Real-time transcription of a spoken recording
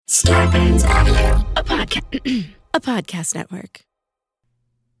Starburns Audio, a podcast network.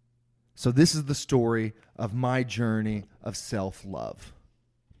 So this is the story of my journey of self-love.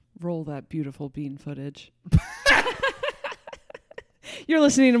 Roll that beautiful bean footage. You're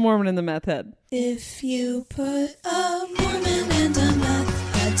listening to Mormon and the Meth Head. If you put a Mormon and a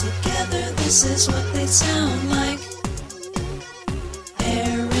meth head together, this is what they sound like.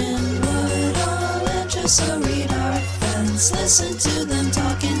 Aaron Woodall and Jessa Reed are friends. Listen to them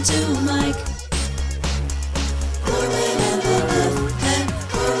talking to Mike. Mormon and the Meth Head,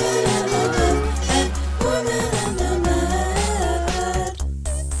 Mormon and the Meth Head, Mormon and the Meth Head.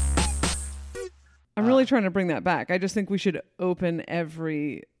 I'm really trying to bring that back. I just think we should open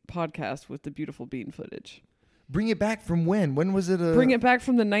every podcast with the beautiful bean footage. Bring it back from when? When was it? Bring it back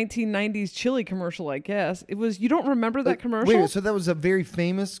from the 1990s chili commercial, I guess. It was. You don't remember that commercial? Wait, so that was a very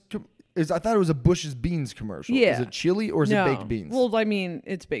famous... I thought it was a Bush's Beans commercial. Yeah. Is it chili or is it baked beans? Well, I mean,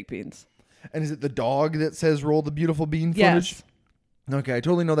 it's baked beans. And is it the dog that says roll the beautiful bean footage? Yes. Okay, I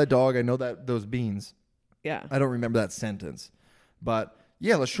totally know that dog. I know that those beans. Yeah. I don't remember that sentence. But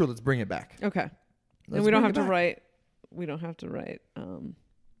yeah, let's bring it back. Okay. Let's And we don't bring have it to back. write. We don't have to write.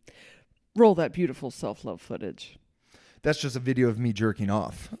 Roll that beautiful self-love footage. That's just a video of me jerking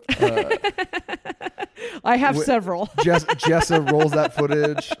off. I have several. Jessa rolls that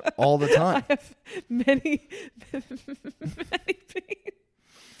footage all the time. I have many, many beans.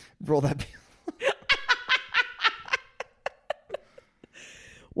 Roll that.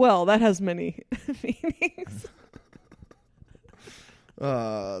 Well, that has many meanings.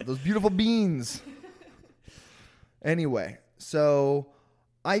 Those beautiful beans. Anyway, so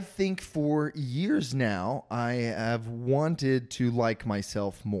I think for years now, I have wanted to like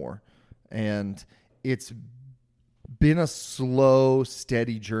myself more. And it's been a slow,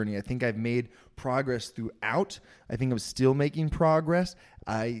 steady journey. I think I've made progress throughout. I think I'm still making progress.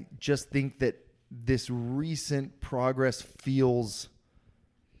 I just think that this recent progress feels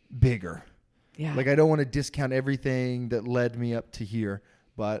bigger. Yeah. Like, I don't want to discount everything that led me up to here,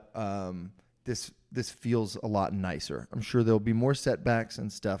 but this feels a lot nicer. I'm sure there'll be more setbacks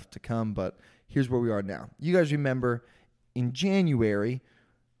and stuff to come, but here's where we are now. You guys remember in January,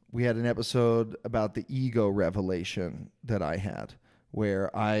 we had an episode about the ego revelation that I had, where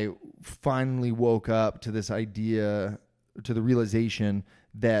I finally woke up to this idea, to the realization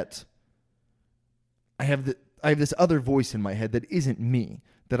that I have this other voice in my head that isn't me,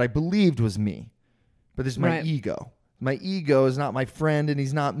 that I believed was me, but this is my Right. ego. My ego is not my friend, and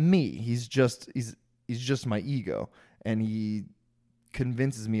he's not me. He's just my ego, and he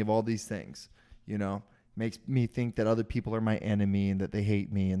convinces me of all these things, makes me think that other people are my enemy and that they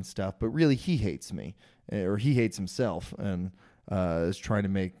hate me and stuff. But really, he hates me, or he hates himself, and is trying to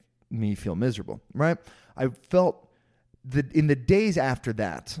make me feel miserable, right? I felt that in the days after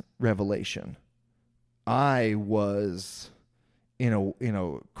that revelation, I was in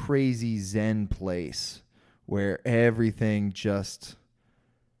a crazy Zen place where everything just,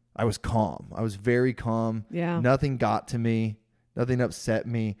 I was calm. I was very calm. Yeah. Nothing got to me. Nothing upset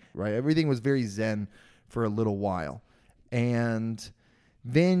me, right? Everything was very Zen for a little while. And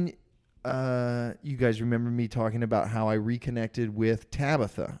then you guys remember me talking about how I reconnected with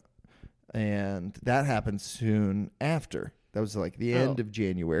Tabitha. And that happened soon after. That was like the end of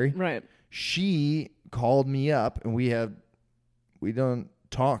January. Right. She called me up, and we don't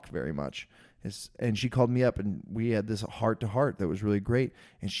talk very much. And she called me up, and we had this heart-to-heart that was really great.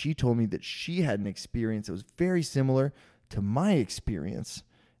 And she told me that she had an experience that was very similar to my experience.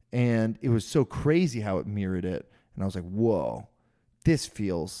 And it was so crazy how it mirrored it. And I was like, whoa, this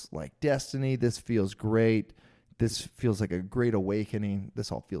feels like destiny. This feels great. This feels like a great awakening.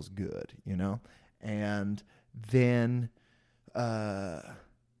 This all feels good, And then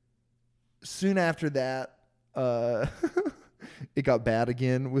soon after that, it got bad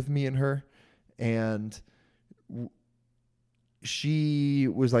again with me and her. And she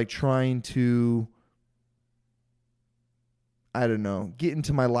was like trying to, I don't know, get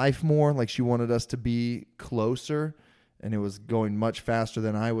into my life more. Like, she wanted us to be closer, and it was going much faster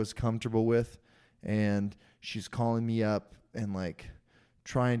than I was comfortable with. And she's calling me up and like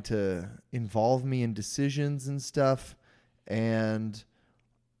trying to involve me in decisions and stuff. And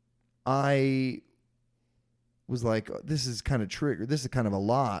I was like, this is kind of triggered. This is kind of a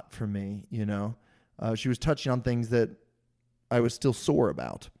lot for me, She was touching on things that I was still sore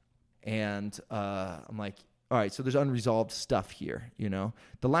about. And I'm like, all right, so there's unresolved stuff here, The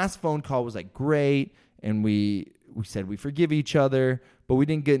last phone call was like great, and we said we forgive each other, but we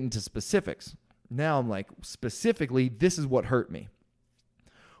didn't get into specifics. Now I'm like, specifically, this is what hurt me.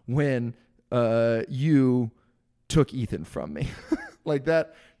 When you took Ethan from me. Like,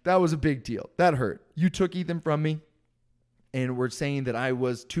 that That was a big deal. That hurt. You took Ethan from me and were saying that I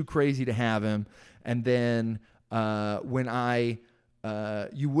was too crazy to have him. And then when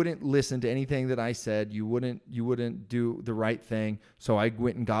you wouldn't listen to anything that I said, you wouldn't do the right thing. So I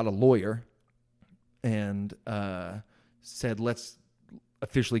went and got a lawyer and said, let's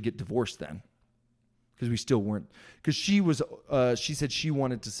officially get divorced then. Because we still weren't. Because she said she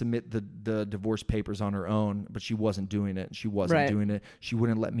wanted to submit the divorce papers on her own, but she wasn't doing it. She wasn't doing it. She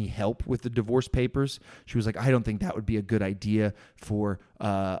wouldn't let me help with the divorce papers. She was like, I don't think that would be a good idea for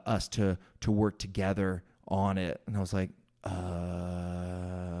us to work together on it. And I was like,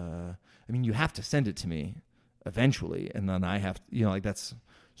 I mean, you have to send it to me eventually, and then I have, that's,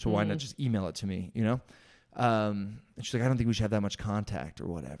 so why not just email it to me, And she's like, I don't think we should have that much contact or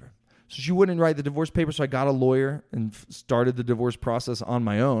whatever. So she wouldn't write the divorce paper, so I got a lawyer and started the divorce process on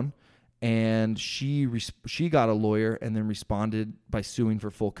my own. And she got a lawyer and then responded by suing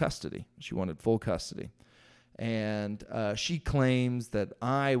for full custody. She wanted full custody. And she claims that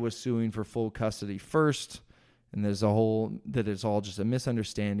I was suing for full custody first, and that it's all just a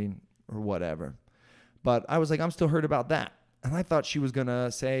misunderstanding or whatever. But I was like, I'm still hurt about that. And I thought she was going to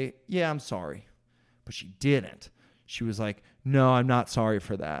say, yeah, I'm sorry. But she didn't. She was like, no, I'm not sorry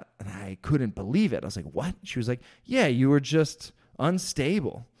for that. And I couldn't believe it. I was like, what? She was like, yeah, you were just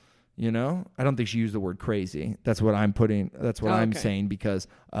unstable. I don't think she used the word crazy. That's what I'm I'm saying because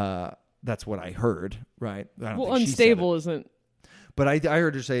that's what I heard, right? I don't think unstable isn't. But I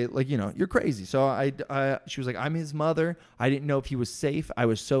heard her say, you're crazy. So she was like, I'm his mother. I didn't know if he was safe. I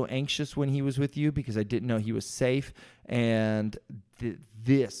was so anxious when he was with you because I didn't know he was safe. And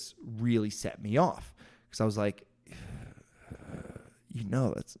this really set me off because I was like,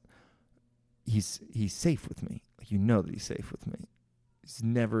 that's he's safe with me. Like, that he's safe with me. He's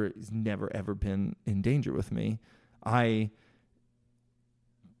never ever been in danger with me. I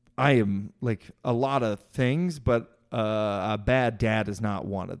am like a lot of things, but a bad dad is not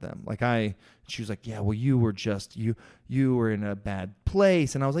one of them. She was like, yeah, well, you were in a bad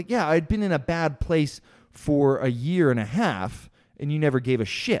place. And I was like, yeah, I'd been in a bad place for a year and a half and you never gave a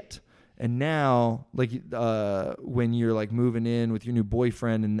shit. And now, when you're moving in with your new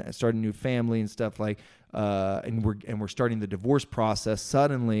boyfriend and starting a new family and stuff, and we're starting the divorce process,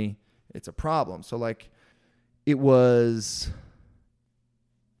 suddenly it's a problem. So it was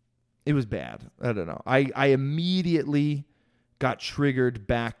bad. I don't know. I immediately got triggered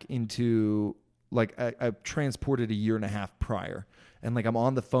back into I transported a year and a half prior, and I'm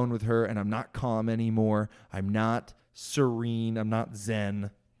on the phone with her, and I'm not calm anymore. I'm not serene. I'm not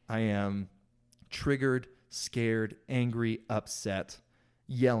zen. I am triggered, scared, angry, upset,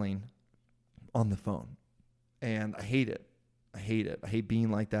 yelling on the phone. And I hate it. I hate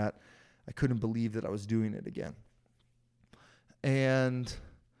being like that. I couldn't believe that I was doing it again. And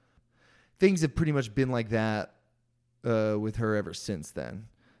things have pretty much been like that with her ever since then.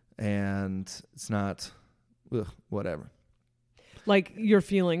 And it's not, whatever. Like your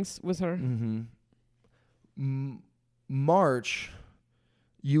feelings with her? Mm-hmm. March,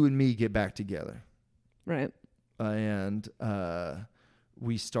 you and me get back together. Right. And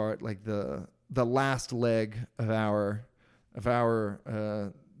we start the last leg of our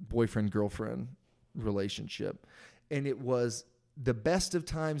boyfriend-girlfriend relationship. And it was the best of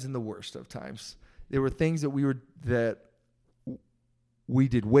times and the worst of times. There were things that we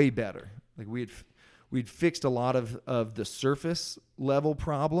did way better. We'd fixed a lot of the surface level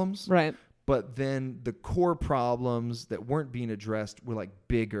problems. Right. But then the core problems that weren't being addressed were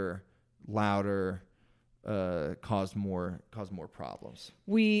bigger, louder, caused more problems.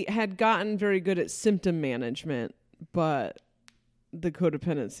 We had gotten very good at symptom management, but the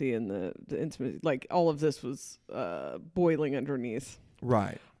codependency and the intimacy, all of this was boiling underneath.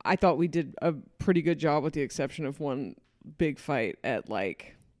 Right. I thought we did a pretty good job, with the exception of one big fight, at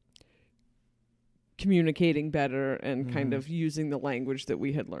communicating better and kind of using the language that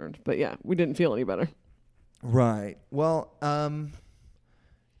we had learned. But yeah, we didn't feel any better. Right. Well,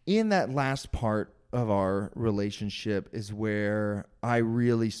 in that last part of our relationship is where I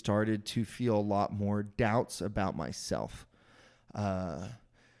really started to feel a lot more doubts about myself.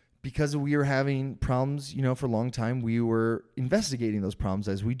 Because we were having problems, for a long time, we were investigating those problems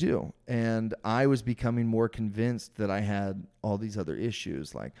as we do. And I was becoming more convinced that I had all these other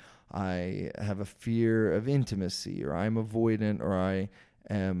issues, like I have a fear of intimacy, or I'm avoidant, or I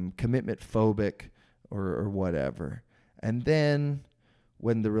am commitment phobic, or whatever. And then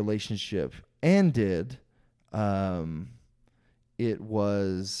when the relationship ended, it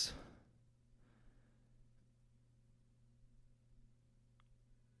was...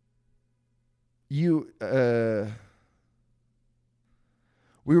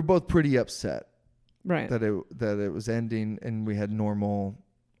 we were both pretty upset Right. that it was ending, and we had normal,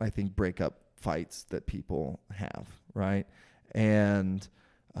 I think, breakup fights that people have, right? And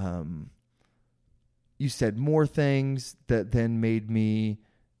you said more things that then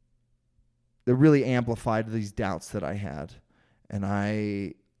that really amplified these doubts that I had. And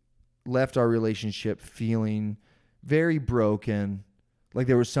I left our relationship feeling very broken, like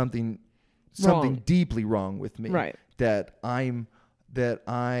there was something Wrong. deeply wrong with me. Right. That I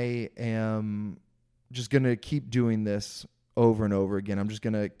am just going to keep doing this over and over again. I'm just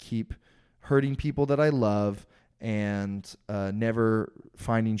going to keep hurting people that I love and never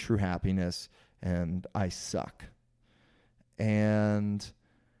finding true happiness, and I suck. And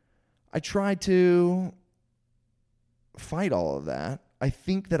I tried to fight all of that. I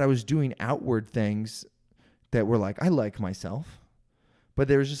think that I was doing outward things that were like, I like myself. But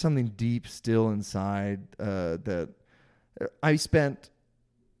there was just something deep still inside that I spent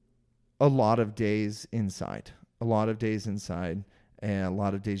a lot of days inside, and a lot of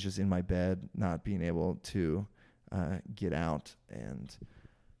days just in my bed, not being able to get out and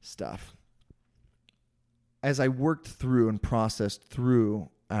stuff. As I worked through and processed through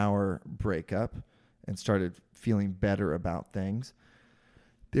our breakup and started feeling better about things,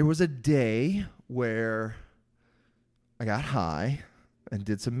 there was a day where I got high and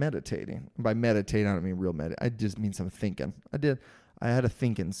did some meditating. By meditating, I don't mean real meditate. I just mean some thinking. I had a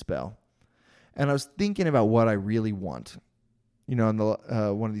thinking spell. And I was thinking about what I really want. You know, in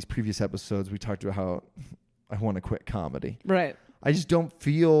the one of these previous episodes, we talked about how I want to quit comedy. Right. I just don't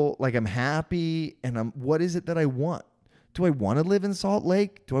feel like I'm happy. And what is it that I want? Do I want to live in Salt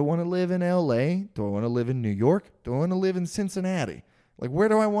Lake? Do I want to live in LA? Do I want to live in New York? Do I want to live in Cincinnati? Like, where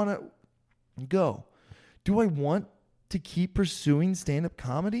do I want to go? Do I want to keep pursuing stand-up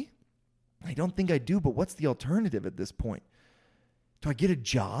comedy? I don't think I do, but what's the alternative at this point? Do I get a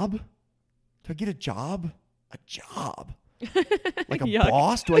job? Do I get a job? A job. Like a Yuck.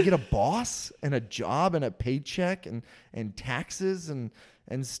 boss? Do I get a boss and a job and a paycheck and taxes and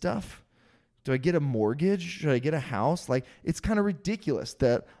stuff? Do I get a mortgage? Should I get a house? Like, it's kind of ridiculous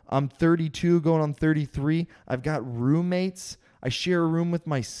that I'm 32 going on 33. I've got roommates. I share a room with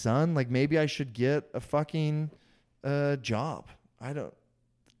my son. Like, maybe I should get a fucking job. It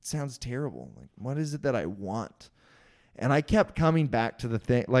sounds terrible. Like, what is it that I want? And I kept coming back to the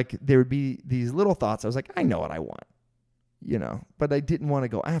thing. Like, there would be these little thoughts. I was like, I know what I want, you know, but I didn't want to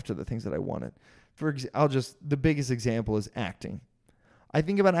go after the things that I wanted. The biggest example is acting. I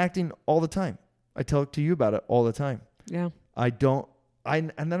think about acting all the time. I talk to you about it all the time. Yeah.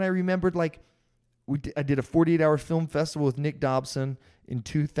 And then I remembered, like, I did a 48-hour film festival with Nick Dobson in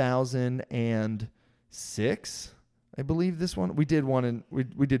 2006. I believe this one. We did one,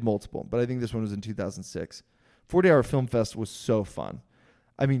 we did multiple, but I think this one was in 2006. 40-hour film fest was so fun.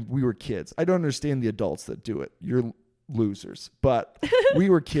 I mean, we were kids. I don't understand the adults that do it. You're losers. But we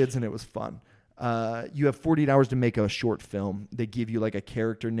were kids and it was fun. You have 48 hours to make a short film. They give you like a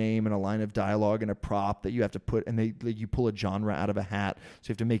character name and a line of dialogue and a prop that you have to put, and you pull a genre out of a hat. So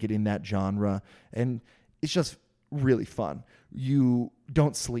you have to make it in that genre. And it's just really fun. You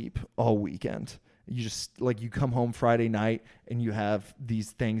don't sleep all weekend. You just, like, you come home Friday night and you have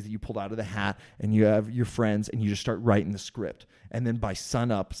these things that you pulled out of the hat, and you have your friends, and you just start writing the script. And then by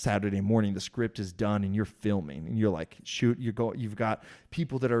sunup Saturday morning, the script is done and you're filming, and you're like, shoot, you've got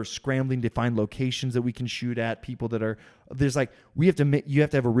people that are scrambling to find locations that we can shoot at, you have to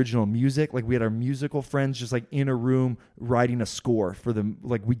have original music. Like, we had our musical friends just like in a room writing a score for them.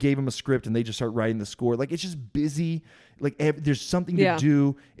 Like, we gave them a script and they just start writing the score. Like, it's just busy. Like, there's something to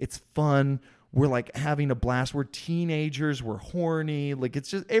do. It's fun. We're like having a blast. We're teenagers. We're horny. Like, it's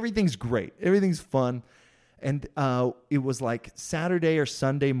just, everything's great. Everything's fun. And it was like Saturday or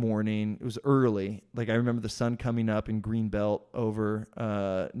Sunday morning. It was early. Like, I remember the sun coming up in Greenbelt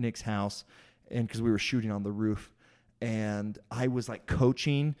over Nick's house, and because we were shooting on the roof. And I was like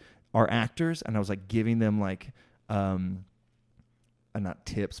coaching our actors, and I was like giving them like, not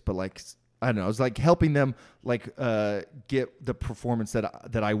tips, but like, I don't know. I was like helping them like get the performance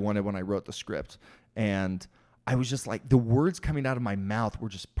that I wanted when I wrote the script. And I was just like, the words coming out of my mouth were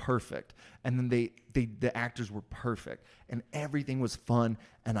just perfect. And then the actors were perfect, and everything was fun.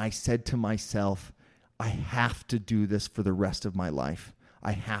 And I said to myself, I have to do this for the rest of my life.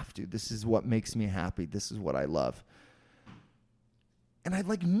 I have to. This is what makes me happy. This is what I love. And I'd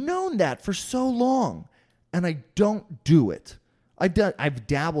like known that for so long, and I don't do it. I've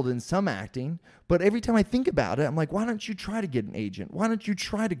dabbled in some acting, but every time I think about it, I'm like, why don't you try to get an agent? Why don't you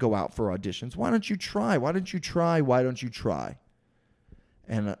try to go out for auditions? Why don't you try? Why don't you try? Why don't you try?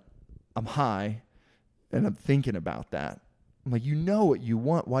 And I'm high, and I'm thinking about that. I'm like, you know what you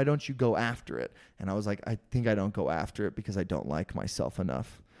want. Why don't you go after it? And I was like, I think I don't go after it because I don't like myself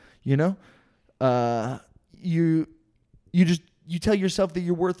enough. You know, you tell yourself that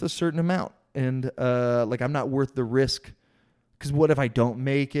you're worth a certain amount, and like I'm not worth the risk. Because what if I don't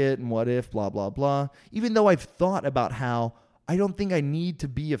make it, and what if blah blah blah. Even though I've thought about how I don't think I need to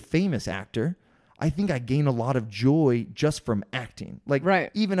be a famous actor. I think I gain a lot of joy just from acting. Like,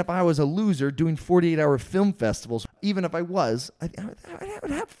 even if I was a loser doing 48-hour film festivals, even if I was, I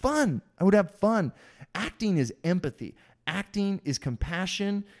would have fun. I would have fun. Acting is empathy. Acting is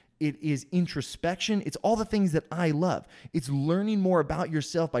compassion. It is introspection. It's all the things that I love. It's learning more about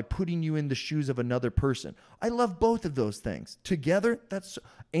yourself by putting you in the shoes of another person. I love both of those things. Together,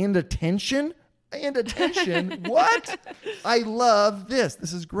 and attention. What? I love this.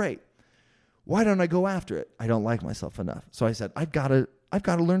 This is great. Why don't I go after it? I don't like myself enough. So I said, I've got to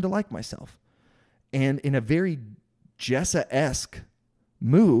learn to like myself. And in a very Jessa-esque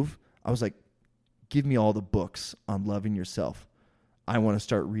move, I was like, give me all the books on loving yourself. I want to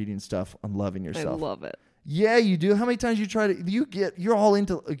start reading stuff on loving yourself. I love it. Yeah, you do. How many times you're all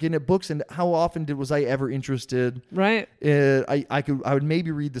into getting at books, and how often was I ever interested? Right. I would maybe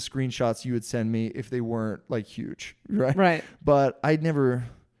read the screenshots you would send me if they weren't like huge. Right. Right. But I'd never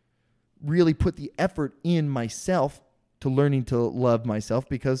really put the effort in myself to learning to love myself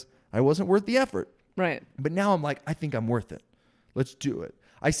because I wasn't worth the effort. Right. But now I'm like, I think I'm worth it. Let's do it.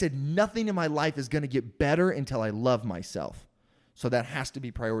 I said nothing in my life is going to get better until I love myself. So that has to be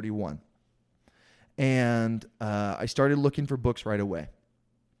priority one. And I started looking for books right away.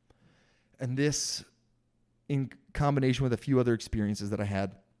 And this, in combination with a few other experiences that I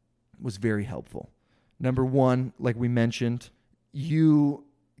had, was very helpful. Number one, like we mentioned, you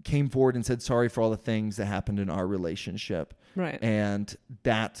came forward and said sorry for all the things that happened in our relationship. Right. And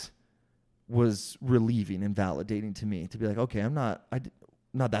that was relieving and validating to me to be like, okay, I'm not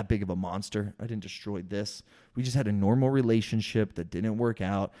that big of a monster. I didn't destroy this. We just had a normal relationship that didn't work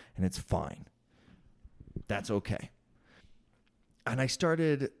out, and it's fine. That's okay. And I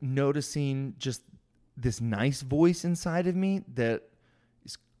started noticing just this nice voice inside of me that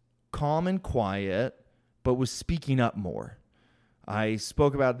is calm and quiet, but was speaking up more. I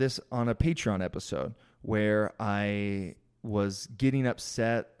spoke about this on a Patreon episode where I was getting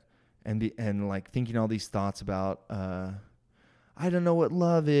upset and like thinking all these thoughts about I don't know what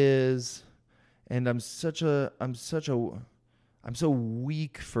love is, and I'm so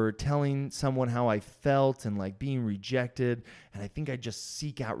weak for telling someone how I felt and like being rejected, and I think I just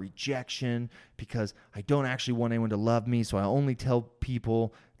seek out rejection because I don't actually want anyone to love me, so I only tell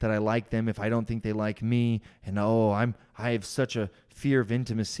people that I like them if I don't think they like me, and I have such a fear of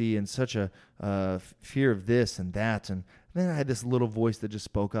intimacy and such a fear of this and that, and then I had this little voice that just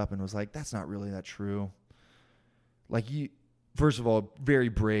spoke up and was like, that's not really that true. Like, first of all, very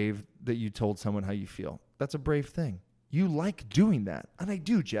brave that you told someone how you feel. That's a brave thing. You like doing that. And I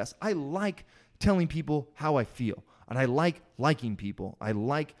do, Jess. I like telling people how I feel. And I like liking people. I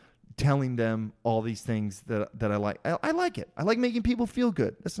like telling them all these things that I like. I like it. I like making people feel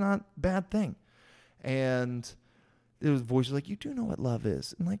good. That's not a bad thing. And there was voices like, you do know what love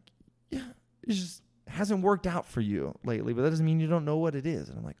is. And like, yeah, it just hasn't worked out for you lately. But that doesn't mean you don't know what it is.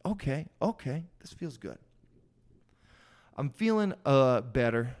 And I'm like, okay, this feels good. I'm feeling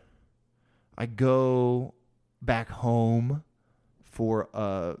better. I go back home for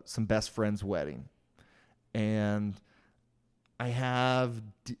some best friend's wedding, and I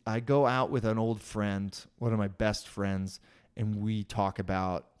go out with an old friend, one of my best friends, and we talk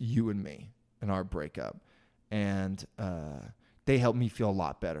about you and me and our breakup, and they help me feel a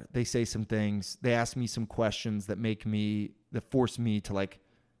lot better. They say some things, they ask me some questions that force me to like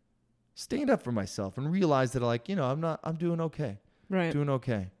stand up for myself and realize that like, I'm doing okay. Right. Doing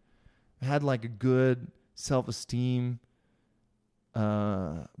okay. I had like a good self-esteem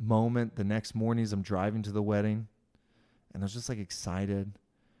moment the next morning as I'm driving to the wedding, and I was just like excited,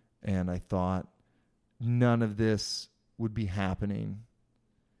 and I thought none of this would be happening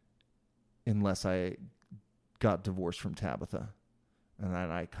unless I got divorced from Tabitha. And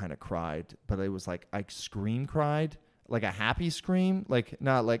then I kind of cried, but it was like I cried, like a happy scream, like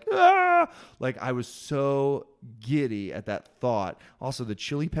not like ah, like I was so giddy at that thought. Also, the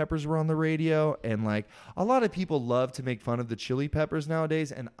Chili Peppers were on the radio, and like a lot of people love to make fun of the Chili Peppers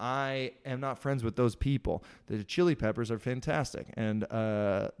nowadays, and I am not friends with those people. The Chili Peppers are fantastic, and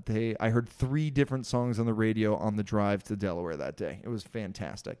I heard 3 different songs on the radio on the drive to Delaware that day. It was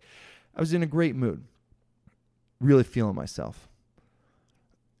fantastic. I was in a great mood, really feeling myself.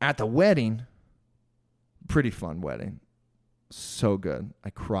 At the wedding, pretty fun wedding. So good.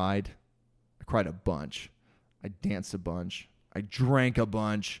 I cried a bunch. I danced a bunch. I drank a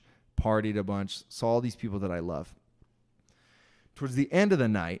bunch, partied a bunch, saw all these people that I love. Towards the end of the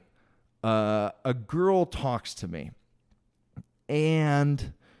night, a girl talks to me,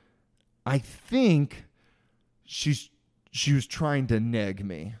 and I think she was trying to neg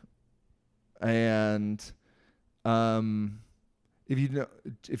me. And if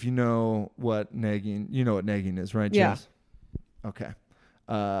you know what negging, you know what negging is, right, Yeah. Jess? Okay.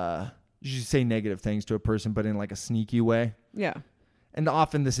 You say negative things to a person, but in like a sneaky way. Yeah. And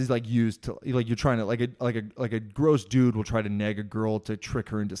often this is like used to like you're trying to like a gross dude will try to neg a girl to trick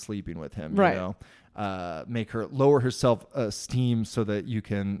her into sleeping with him, Right. you know, make her lower her self-esteem so that you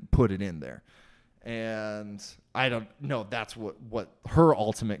can put it in there. And I don't know that's what her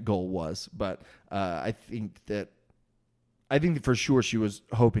ultimate goal was, but I think that for sure she was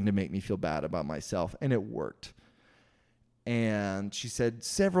hoping to make me feel bad about myself, and it worked. And she said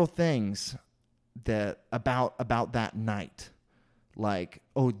several things that about that night. Like,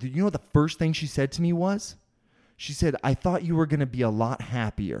 oh, do you know what the first thing she said to me was? She said, "I thought you were going to be a lot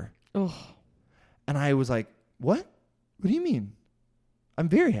happier." Oh. And I was like, "What? What do you mean?" "I'm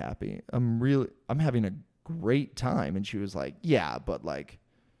very happy. I'm having a great time." And she was like, "Yeah, but like,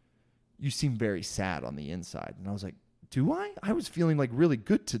 you seem very sad on the inside." And I was like, "Do I? I was feeling like really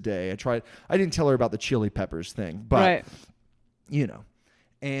good today." I didn't tell her about the chili peppers thing, but Right. you know.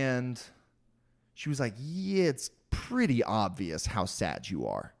 And she was like, "Yeah, it's pretty obvious how sad you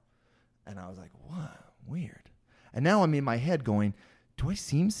are." And I was like, "What? Weird." And now I'm in my head going, do I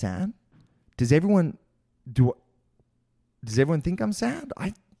seem sad? Does everyone think I'm sad?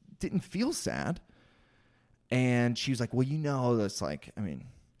 I didn't feel sad. And she was like, "Well, you know, that's like, I mean,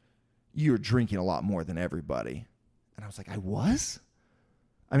 you're drinking a lot more than everybody." And I was like, "I was?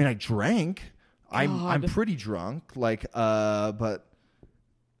 I mean, I drank. I'm pretty drunk, like, but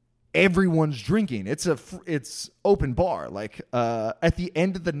everyone's drinking. It's open bar. Like, at the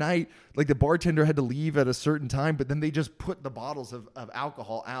end of the night, like the bartender had to leave at a certain time, but then they just put the bottles of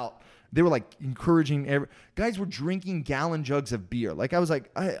alcohol out. They were like encouraging guys were drinking gallon jugs of beer. Like I was like,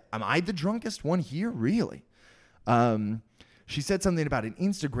 am I the drunkest one here? Really?" She said something about an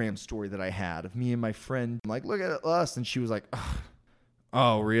Instagram story that I had of me and my friend. I'm like, "Look at us." And she was like,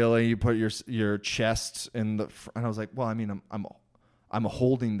 "Oh, really? You put your chest in the and I was like, "Well, I mean, I'm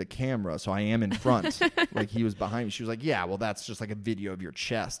holding the camera, so I am in front." Like he was behind me. She was like, "Yeah, well, that's just like a video of your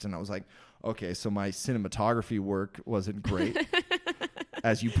chest." And I was like, "Okay, so my cinematography work wasn't great."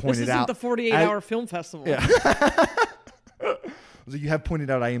 As you pointed This out. isn't the 48-hour film festival. Yeah. So you have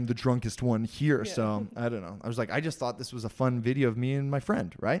pointed out I am the drunkest one here. Yeah. So I don't know. I was like, I just thought this was a fun video of me and my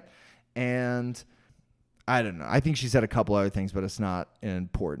friend, right? And I don't know. I think she said a couple other things, but it's not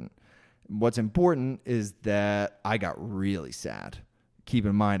important. What's important is that I got really sad. Keep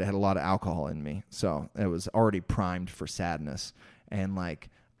in mind, I had a lot of alcohol in me, so it was already primed for sadness. And like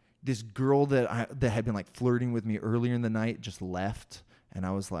this girl that had been like flirting with me earlier in the night just left, and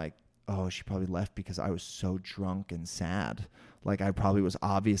I was like, oh, she probably left because I was so drunk and sad. Like I probably was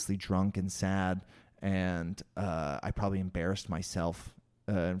obviously drunk and sad, and I probably embarrassed myself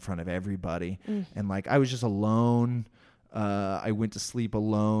in front of everybody. And like I was just alone. I went to sleep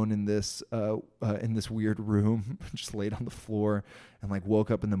alone in this weird room, just laid on the floor, and like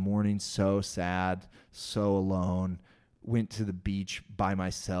woke up in the morning so sad, so alone. Went to the beach by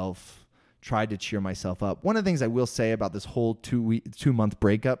myself. Tried to cheer myself up. One of the things I will say about this whole 2-month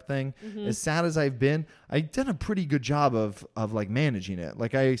breakup thing, as sad as I've been, I've done a pretty good job of like managing it.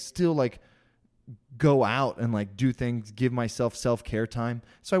 Like I still like go out and like do things, give myself self-care time.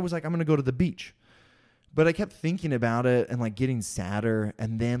 So I was like, I'm going to go to the beach. But I kept thinking about it and like getting sadder,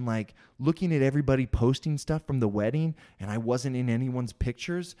 and then like looking at everybody posting stuff from the wedding, and I wasn't in anyone's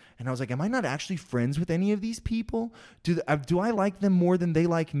pictures. And I was like, am I not actually friends with any of these people? Do I like them more than they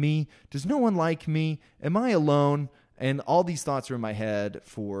like me? Does no one like me? Am I alone? And all these thoughts were in my head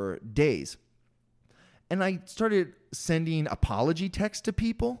for days. And I started sending apology texts to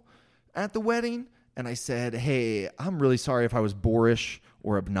people at the wedding. And I said, hey, I'm really sorry if I was boorish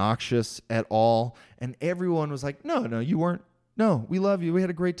or obnoxious at all. And everyone was like, no, you weren't. No, we love you. We had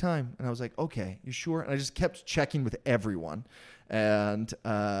a great time. And I was like, okay, you sure? And I just kept checking with everyone. And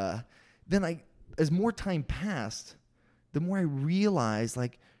then as more time passed, the more I realized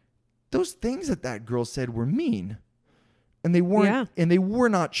like those things that girl said were mean. And they weren't, and they were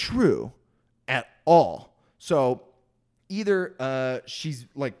not true at all. So either she's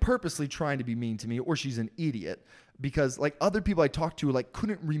like purposely trying to be mean to me, or she's an idiot, because like other people I talked to like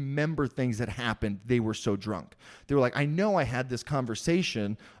couldn't remember things that happened. They were so drunk. They were like, I know I had this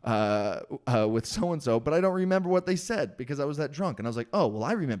conversation with so-and-so, but I don't remember what they said because I was that drunk. And I was like, oh, well,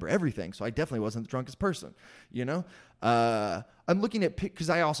 I remember everything. So I definitely wasn't the drunkest person, you know? I'm looking at, because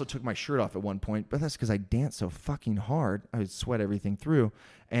I also took my shirt off at one point, but that's because I danced so fucking hard. I would sweat everything through.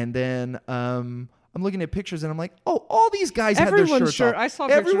 And then, I'm looking at pictures and I'm like, oh, all these guys had their shirts off. I saw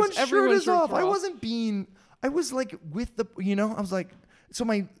pictures. Everyone's shirt is off. Were I was like with the, I was like, so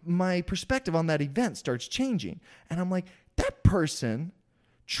my perspective on that event starts changing. And I'm like, that person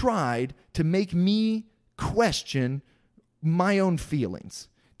tried to make me question my own feelings.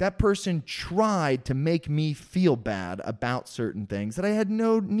 That person tried to make me feel bad about certain things that I had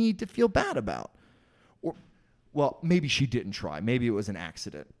no need to feel bad about. Or, well, maybe she didn't try. Maybe it was an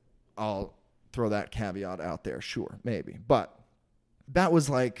accident. I'll throw that caveat out there. Sure, maybe. But that was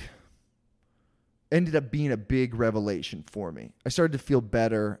like, ended up being a big revelation for me. I started to feel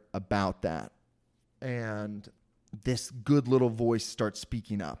better about that. And this good little voice starts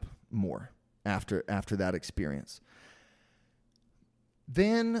speaking up more after that experience.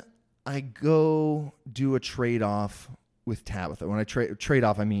 Then I go do a trade-off with Tabitha. When I trade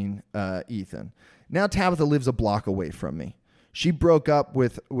off, I mean Ethan. Now Tabitha lives a block away from me. She broke up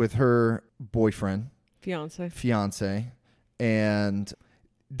with her boyfriend. Fiance. And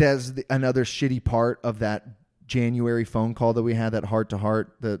that's another shitty part of that January phone call that we had, that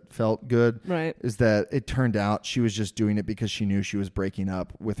heart-to-heart that felt good. Right. Is that it turned out she was just doing it because she knew she was breaking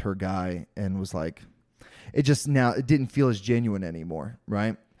up with her guy and was like, it didn't feel as genuine anymore,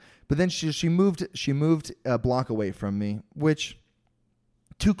 right? But then she moved a block away from me, which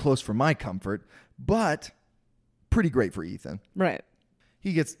too close for my comfort, but pretty great for Ethan. Right.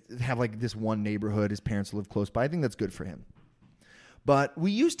 He gets to have like this one neighborhood. His parents live close by. I think that's good for him. But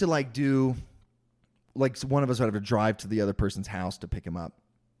we used to like do, like one of us would have to drive to the other person's house to pick him up.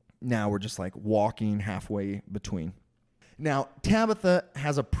 Now we're just like walking halfway between. Now Tabitha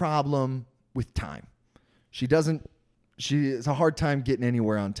has a problem with time. She has a hard time getting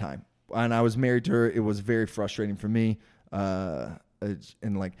anywhere on time. And I was married to her. It was very frustrating for me.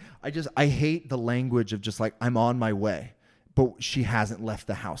 And like, I hate the language of just like, I'm on my way, but she hasn't left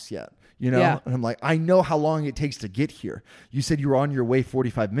the house yet, you know? Yeah. And I'm like, I know how long it takes to get here. You said you were on your way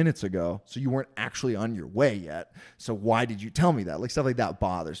 45 minutes ago, so you weren't actually on your way yet. So why did you tell me that? Like stuff like that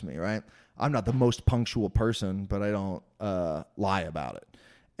bothers me, right? I'm not the most punctual person, but I don't lie about it.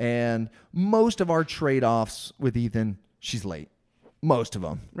 And most of our trade-offs with Ethan, she's late. Most of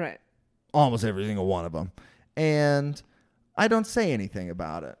them. Right. Almost every single one of them. And I don't say anything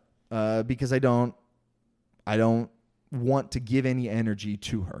about it because I don't want to give any energy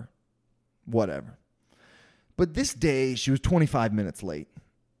to her. Whatever. But this day, she was 25 minutes late.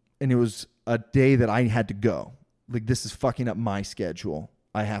 And it was a day that I had to go. Like, this is fucking up my schedule.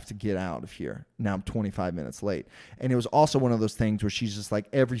 I have to get out of here. Now I'm 25 minutes late. And it was also one of those things where she's just like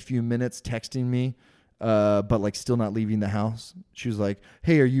every few minutes texting me, but like still not leaving the house. She was like,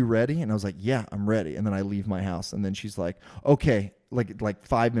 hey, are you ready? And I was like, yeah, I'm ready. And then I leave my house. And then she's like, okay, like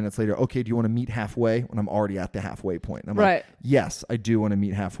 5 minutes later, okay, do you want to meet halfway? When I'm already at the halfway point. And I'm Right. like, yes, I do want to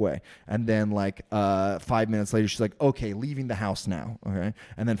meet halfway. And then like 5 minutes later, she's like, okay, leaving the house now. Okay.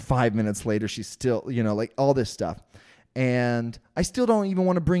 And then 5 minutes later, she's still, like all this stuff. And I still don't even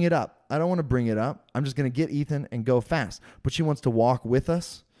want to bring it up. I don't want to bring it up. I'm just going to get Ethan and go fast. But she wants to walk with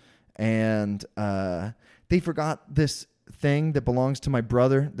us. And they forgot this thing that belongs to my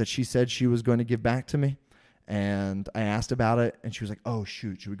brother that she said she was going to give back to me. And I asked about it. And she was like, oh,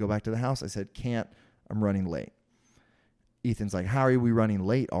 shoot, should we go back to the house? I said, can't. I'm running late. Ethan's like, how are we running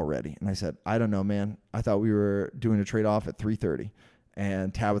late already? And I said, I don't know, man. I thought we were doing a trade-off at 3:30.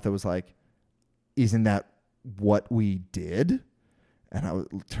 And Tabitha was like, isn't that what we did? And I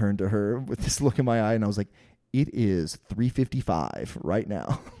turned to her with this look in my eye and I was like, it is 3:55 right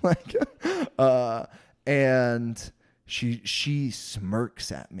now. Like, and she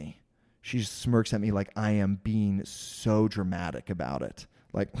smirks at me. She smirks at me like I am being so dramatic about it.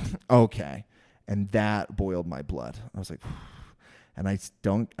 Like, okay. And that boiled my blood. I was like, and I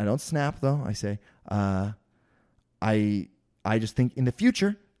don't snap though. I say, I just think in the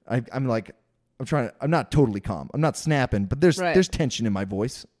future, I'm not totally calm. I'm not snapping, but there's tension in my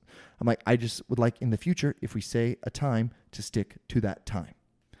voice. I'm like, I just would like in the future, if we say a time, to stick to that time.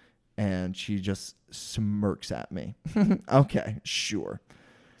 And she just smirks at me. Okay, sure.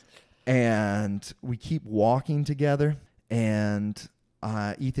 And we keep walking together, and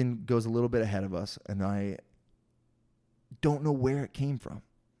Ethan goes a little bit ahead of us, and I don't know where it came from.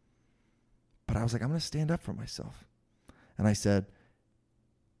 But I was like, I'm going to stand up for myself. And I said,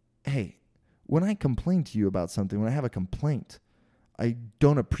 hey, when I complain to you about something, when I have a complaint, I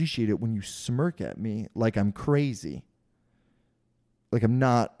don't appreciate it when you smirk at me like I'm crazy. Like I'm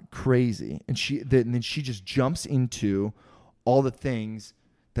not crazy. And then she just jumps into all the things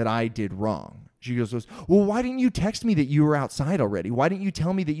that I did wrong. She goes, well, why didn't you text me that you were outside already? Why didn't you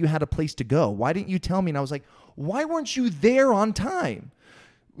tell me that you had a place to go? Why didn't you tell me? And I was like, why weren't you there on time?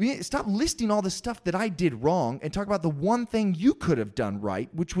 Stop listing all the stuff that I did wrong and talk about the one thing you could have done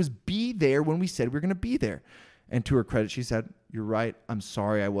right, which was be there when we said we were going to be there. And to her credit, she said, you're right. I'm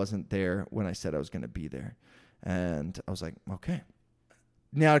sorry I wasn't there when I said I was going to be there. And I was like, okay.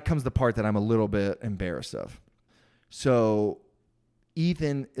 Now it comes the part that I'm a little bit embarrassed of. So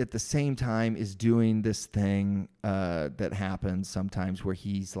Ethan, at the same time, is doing this thing that happens sometimes where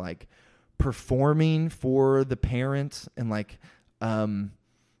he's like performing for the parent, and like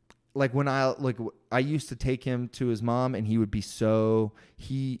when I used to take him to his mom, and he would be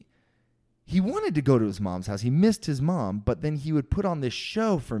he wanted to go to his mom's house. He missed his mom, but then he would put on this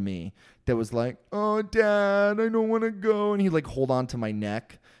show for me that was like, oh, Dad, I don't want to go. And he'd like hold on to my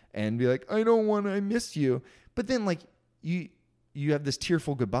neck and be like, I miss you. But then like you have this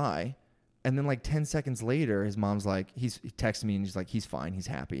tearful goodbye. And then like 10 seconds later, his mom's like, he texts me and he's like, he's fine. He's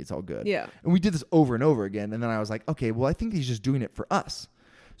happy. It's all good. Yeah. And we did this over and over again. And then I was like, okay, well, I think he's just doing it for us.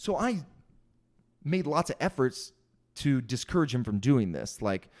 So I made lots of efforts to discourage him from doing this.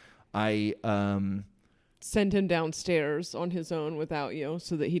 Like I send him downstairs on his own without you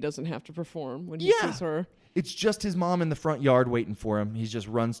so that he doesn't have to perform when he sees her. It's just his mom in the front yard waiting for him. He just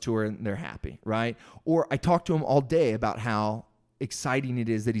runs to her and they're happy, right? Or I talk to him all day about how exciting it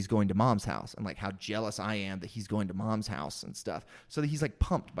is that he's going to mom's house and like how jealous I am that he's going to mom's house and stuff, so that he's like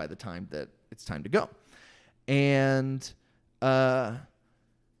pumped by the time that it's time to go. And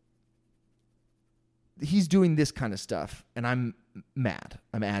he's doing this kind of stuff and I'm mad.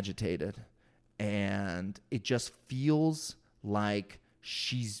 I'm agitated. And it just feels like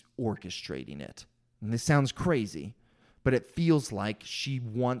she's orchestrating it. And this sounds crazy, but it feels like she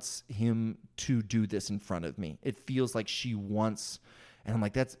wants him to do this in front of me. It feels like she wants, and I'm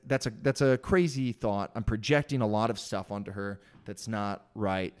like, that's a crazy thought. I'm projecting a lot of stuff onto her that's not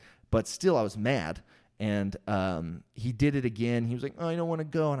right. But still, I was mad. And he did it again. He was like, oh, I don't want to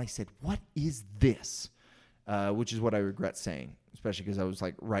go. And I said, what is this? Which is what I regret saying, especially because I was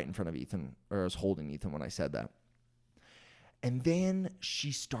like right in front of Ethan, or I was holding Ethan when I said that. And then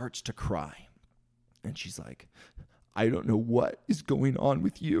she starts to cry. And she's like, I don't know what is going on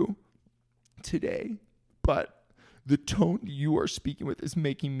with you today, but the tone you are speaking with is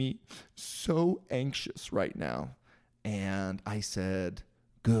making me so anxious right now. And I said,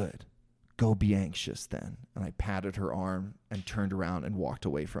 good, go be anxious then. And I patted her arm and turned around and walked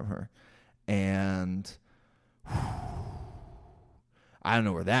away from her. And I don't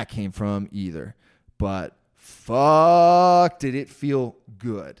know where that came from either, but fuck, did it feel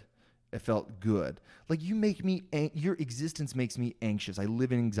good. It felt good. Like you make me, your existence makes me anxious. I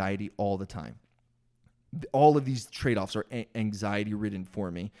live in anxiety all the time. All of these trade-offs are anxiety ridden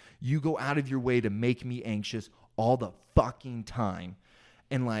for me. You go out of your way to make me anxious all the fucking time.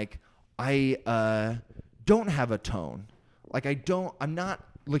 And like, I don't have a tone. Like I'm not,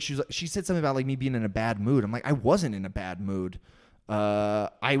 like she said something about like me being in a bad mood. I'm like, I wasn't in a bad mood.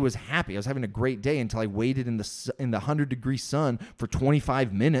 I was happy. I was having a great day until I waited in the 100-degree sun for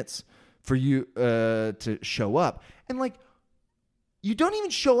 25 minutes for you to show up. And like, you don't even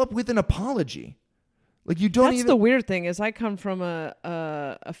show up with an apology. Like you don't. That's the weird thing is I come from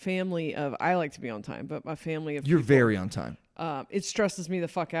a family of, I like to be on time, but a family of You're people, very on time. It stresses me the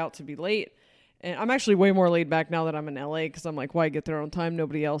fuck out to be late. And I'm actually way more laid back now that I'm in LA because I'm like, why get there on time?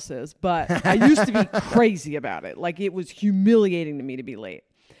 Nobody else is. But I used to be crazy about it. Like it was humiliating to me to be late.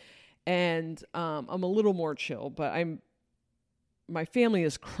 And I'm a little more chill, but my family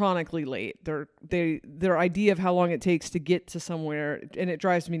is chronically late. Their idea of how long it takes to get to somewhere, and it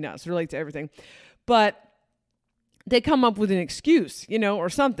drives me nuts. They're late to everything. But they come up with an excuse, or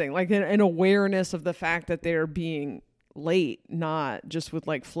something, like an awareness of the fact that they're being late, not just with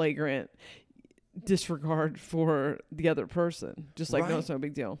like flagrant disregard for the other person. Just like, right. No, it's no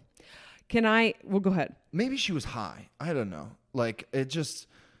big deal. Well, go ahead. Maybe she was high. I don't know. Like it just,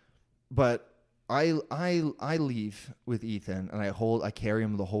 but I leave with Ethan and I carry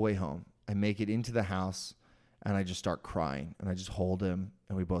him the whole way home. I make it into the house and I just start crying and I just hold him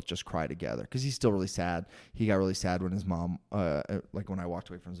and we both just cry together because he's still really sad. He got really sad when his mom, like when I walked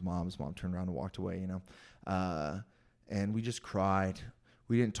away from his mom turned around and walked away, and we just cried.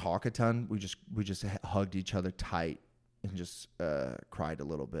 We didn't talk a ton. We just hugged each other tight and just cried a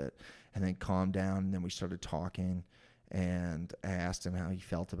little bit and then calmed down. And then we started talking And I asked him how he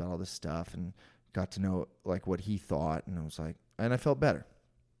felt about all this stuff and got to know like what he thought. And I was like, and I felt better.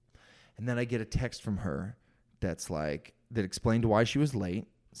 And then I get a text from her that's like, that explained why she was late,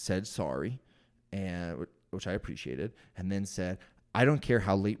 said sorry, and which I appreciated, and then said, I don't care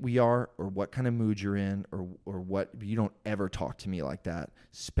how late we are or what kind of mood you're in or what, you don't ever talk to me like that,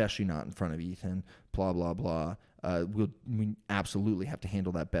 especially not in front of Ethan, blah, blah, blah. We absolutely have to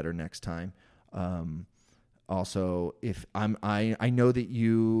handle that better next time. Also, if I know that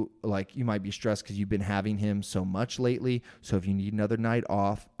you might be stressed because you've been having him so much lately. So if you need another night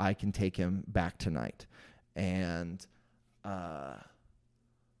off, I can take him back tonight. And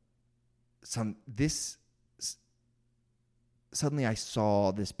suddenly I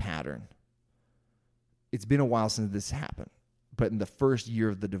saw this pattern. It's been a while since this happened, but in the first year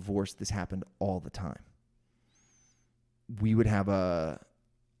of the divorce, this happened all the time. We would have an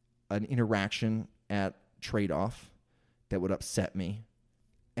interaction at trade-off that would upset me,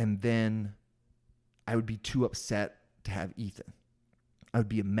 and then I would be too upset to have Ethan. I would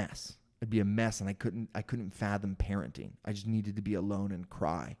be a mess. I'd be a mess, and I couldn't fathom parenting. I just needed to be alone and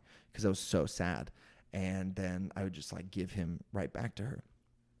cry because I was so sad. And then I would just like give him right back to her.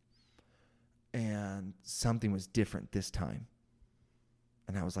 And something was different this time.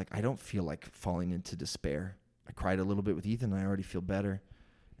 And I was like, I don't feel like falling into despair. I cried a little bit with Ethan, and I already feel better.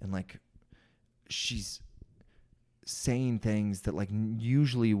 And like, she's saying things that like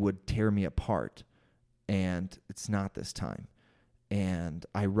usually would tear me apart, and it's not this time. And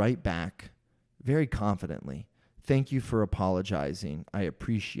I write back very confidently, thank you for apologizing. I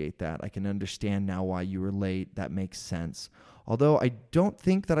appreciate that. I can understand now why you were late. That makes sense. Although I don't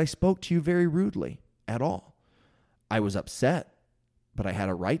think that I spoke to you very rudely at all. I was upset, but I had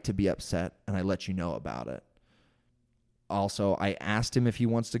a right to be upset, and I let you know about it. Also, I asked him if he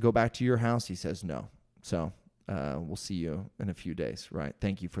wants to go back to your house. He says no. So we'll see you in a few days, right?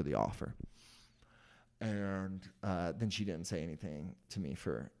 Thank you for the offer. And then she didn't say anything to me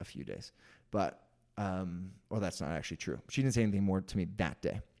for a few days. But, well, that's not actually true. She didn't say anything more to me that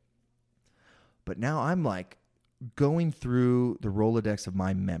day. But now I'm like going through the Rolodex of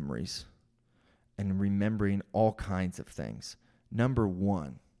my memories and remembering all kinds of things. Number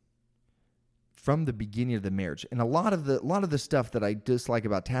one, from the beginning of the marriage, and a lot of the stuff that I dislike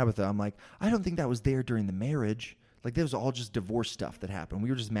about Tabitha, I'm like, I don't think that was there during the marriage. Like, that was all just divorce stuff that happened. We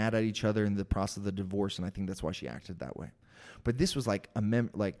were just mad at each other in the process of the divorce, and I think that's why she acted that way. But this was like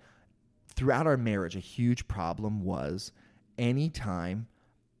throughout our marriage, a huge problem was anytime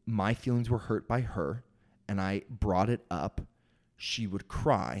my feelings were hurt by her and I brought it up, she would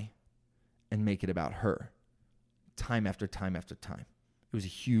cry and make it about her time after time after time. It was a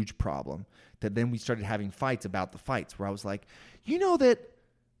huge problem that then we started having fights about the fights where I was like, you know that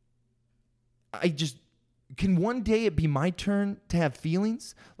can one day it be my turn to have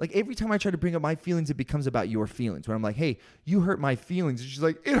feelings? Like every time I try to bring up my feelings, it becomes about your feelings. Where I'm like, hey, you hurt my feelings. And she's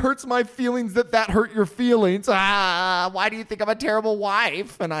like, it hurts my feelings that hurt your feelings. Why do you think I'm a terrible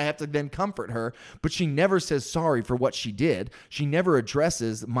wife? And I have to then comfort her. But she never says sorry for what she did. She never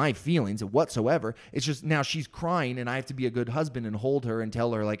addresses my feelings whatsoever. It's just now she's crying and I have to be a good husband and hold her and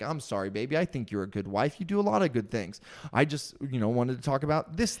tell her like, I'm sorry, baby. I think you're a good wife. You do a lot of good things. I just, wanted to talk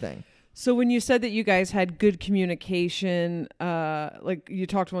about this thing. So when you said that you guys had good communication, like you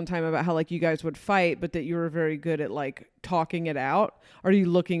talked one time about how like you guys would fight, but that you were very good at like talking it out. Are you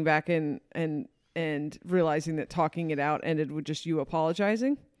looking back and realizing that talking it out ended with just you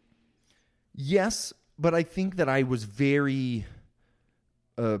apologizing? Yes, but I think that I was very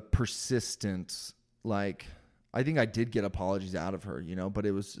persistent. Like, I think I did get apologies out of her, but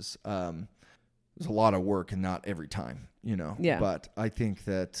it was just, it was a lot of work and not every time, Yeah. But I think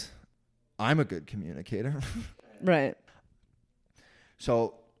that I'm a good communicator. Right.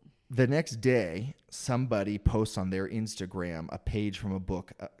 So the next day, somebody posts on their Instagram a page from a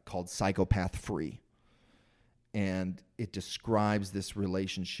book called Psychopath Free. And it describes this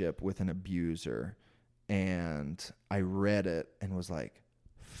relationship with an abuser. And I read it and was like,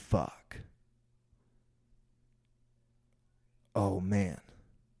 fuck. Oh, man.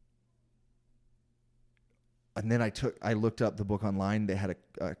 And then I looked up the book online. They had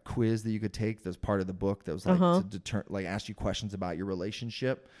a quiz that you could take. That was part of the book that was like to ask you questions about your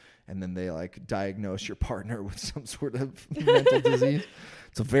relationship, and then they like diagnose your partner with some sort of mental disease.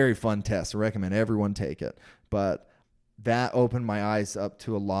 It's a very fun test. I recommend everyone take it. But that opened my eyes up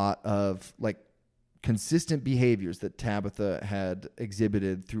to a lot of like consistent behaviors that Tabitha had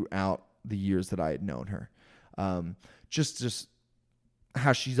exhibited throughout the years that I had known her. Just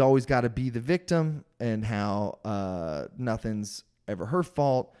how she's always got to be the victim and how nothing's ever her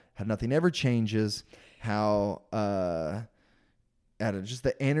fault, how nothing ever changes. how just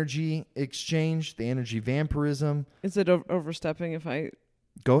the energy exchange, the energy vampirism. Is it overstepping if I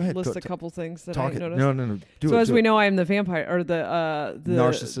Go ahead. list a couple things that I Talk it. noticed? No. So as we know, I am the vampire or the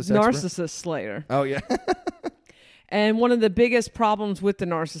narcissist slayer. Oh yeah. And one of the biggest problems with the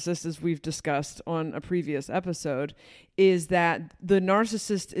narcissist, as we've discussed on a previous episode, is that the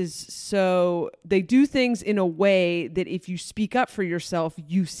narcissist they do things in a way that if you speak up for yourself,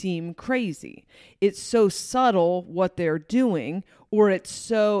 you seem crazy. It's so subtle what they're doing, or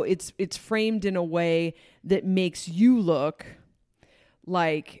it's framed in a way that makes you look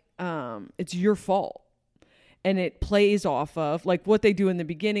like it's your fault. And it plays off of like what they do in the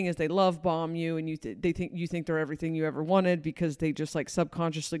beginning is they love bomb you, and they think they're everything you ever wanted because they just like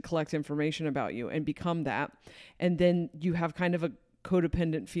subconsciously collect information about you and become that. And then you have kind of a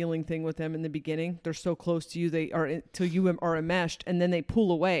codependent feeling thing with them in the beginning. They're so close to you, till you are enmeshed, and then they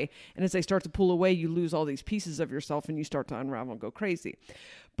pull away. And as they start to pull away, you lose all these pieces of yourself, and you start to unravel and go crazy.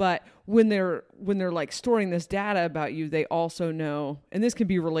 But when they're like storing this data about you, they also know, and this can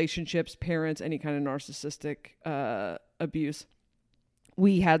be relationships, parents, any kind of narcissistic abuse.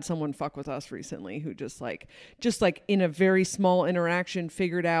 We had someone fuck with us recently who just like in a very small interaction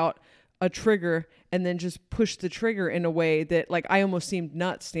figured out a trigger and then just pushed the trigger in a way that like I almost seemed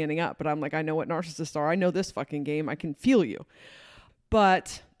nuts standing up, but I'm like, I know what narcissists are. I know this fucking game. I can feel you.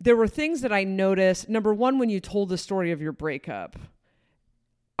 But there were things that I noticed. Number one, when you told the story of your breakup,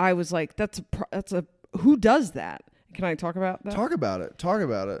 I was like, that's a who does that? Can I talk about that? Talk about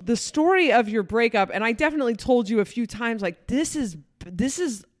it. The story of your breakup, and I definitely told you a few times, like this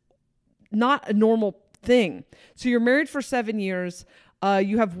is not a normal thing. So you're married for 7 years.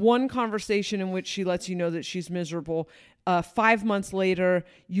 You have one conversation in which she lets you know that she's miserable. 5 months later,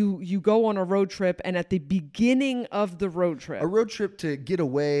 you go on a road trip, and at the beginning of the road trip, a road trip to get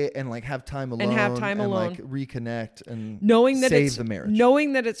away and like have time alone, like reconnect and save the marriage,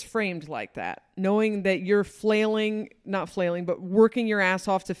 knowing that it's framed like that, knowing that you're working your ass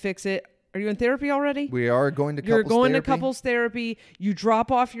off to fix it. Are you in therapy already? We are going to couples You're going therapy. to couples therapy. You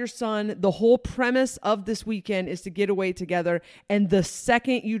drop off your son. The whole premise of this weekend is to get away together. And the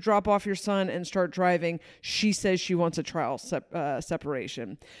second you drop off your son and start driving, she says she wants a trial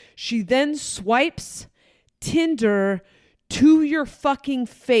separation. She then swipes Tinder to your fuking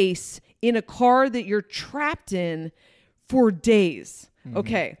face in a car that you're trapped in for days. Mm-hmm.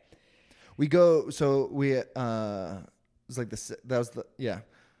 Okay. We go, so we, it was like this, that was the, yeah.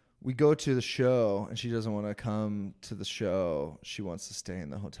 We go to the show, and she doesn't want to come to the show. She wants to stay in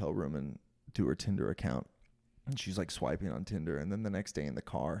the hotel room and do her Tinder account. And she's like swiping on Tinder. And then the next day in the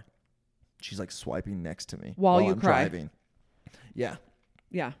car, she's like swiping next to me while you I'm cry. Driving. Yeah.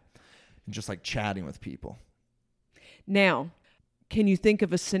 Yeah. And just like chatting with people. Now, can you think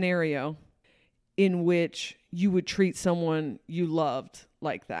of a scenario in which you would treat someone you loved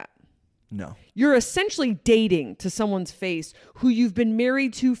like that? No. You're essentially dating to someone's face who you've been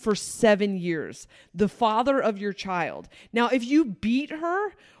married to for 7 years, the father of your child. Now, if you beat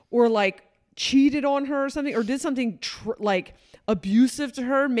her or like cheated on her or something, or did something like abusive to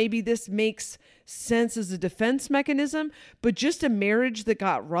her, maybe this makes sense as a defense mechanism. But just a marriage that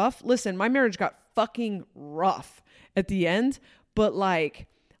got rough. Listen, my marriage got fucking rough at the end, but like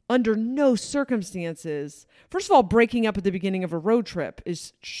under no circumstances. First of all, breaking up at the beginning of a road trip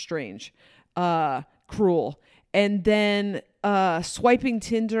is strange, cruel. And then swiping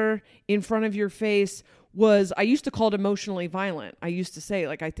Tinder in front of your face was, I used to call it emotionally violent. I used to say,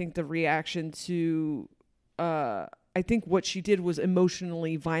 like, I think the reaction to, I think what she did was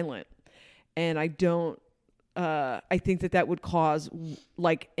emotionally violent. And I think that would cause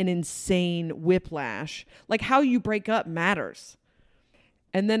like an insane whiplash. Like how you break up matters.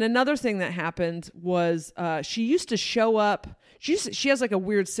 And then another thing that happened was she used to show up. She has like a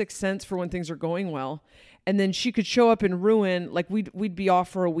weird sixth sense for when things are going well. And then she could show up and ruin, like we'd be off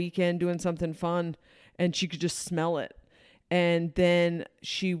for a weekend doing something fun, and she could just smell it. And then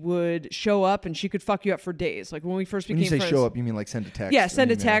she would show up and she could fuck you up for days. Like when we first became friends. When you say show up, you mean like send a text? Yeah,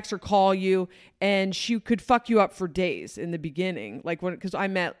 send a text or call you. And she could fuck you up for days in the beginning. Like because I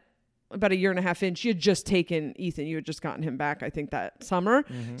met about a year and a half in, she had just taken Ethan. You had just gotten him back, I think, that summer.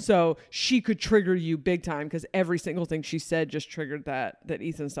 Mm-hmm. So she could trigger you big time because every single thing she said just triggered that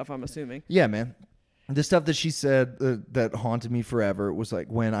Ethan stuff, I'm assuming. Yeah, man. The stuff that she said that haunted me forever was like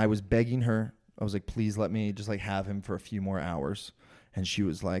when I was begging her, I was like, please let me just like have him for a few more hours. And she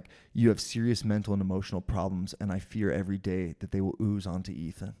was like, you have serious mental and emotional problems, and I fear every day that they will ooze onto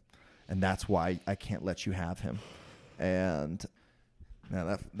Ethan. And that's why I can't let you have him. And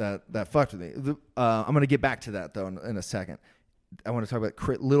now that fucked with me. I'm going to get back to that, though, in a second. I want to talk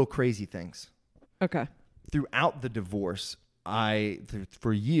about little crazy things. Okay. Throughout the divorce,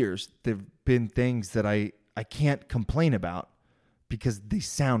 for years, there've been things that I can't complain about because they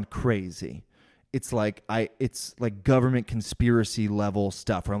sound crazy. It's like government conspiracy level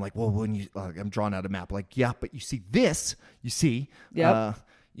stuff where I'm like, well, when you, I'm drawing out a map, like, yeah, but you see this, Yep.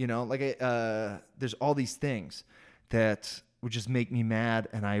 There's all these things that would just make me mad.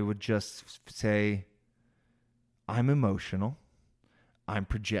 And I would just say, I'm emotional. I'm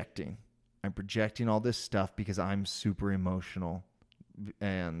projecting all this stuff because I'm super emotional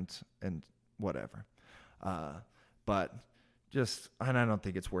and whatever. But and I don't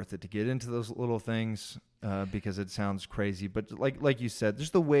think it's worth it to get into those little things because it sounds crazy. But like you said,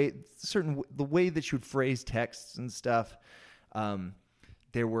 just the way that you would phrase texts and stuff.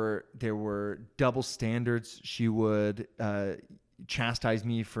 There were double standards. She would chastise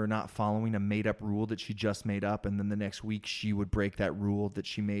me for not following a made up rule that she just made up, and then the next week she would break that rule that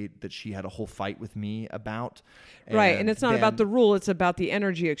she made, that she had a whole fight with me about. Right. And it's not about the rule, it's about the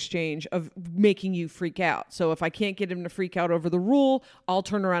energy exchange of making you freak out. So if I can't get him to freak out over the rule, I'll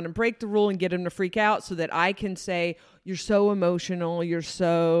turn around and break the rule and get him to freak out so that I can say, you're so emotional, you're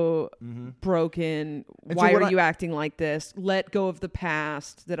so broken. Why are you acting like this? Let go of the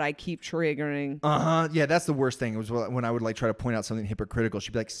past that I keep triggering. Yeah, that's the worst thing. It was when I would try to point out something hypocritical.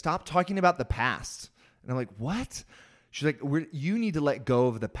 She'd be like, stop talking about the past. And I'm like, what? She's like, you need to let go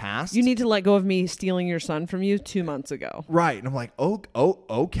of the past. You need to let go of me stealing your son from you 2 months ago. Right. And I'm like, oh,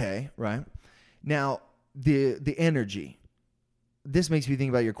 okay. Right. Now, the energy. This makes me think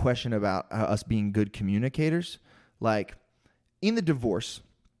about your question about us being good communicators. Like, in the divorce,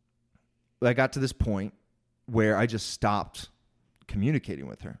 I got to this point where I just stopped communicating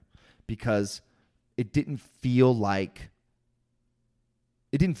with her because it didn't feel good.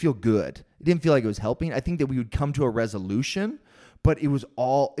 It didn't feel like it was helping. I think that we would come to a resolution, but we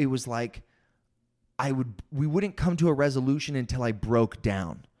wouldn't come to a resolution until I broke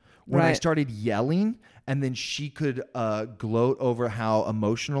down. When I started yelling, and then she could gloat over how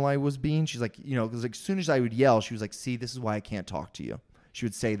emotional I was being. She's like, because as soon as I would yell, she was like, see, this is why I can't talk to you. She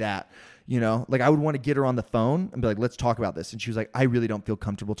would say that, I would want to get her on the phone and be like, let's talk about this. And she was like, I really don't feel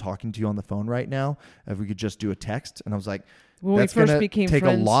comfortable talking to you on the phone right now. If we could just do a text. And I was like, when that's we first gonna became take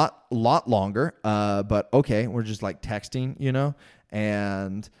friends, a lot longer. But okay, we're just like texting,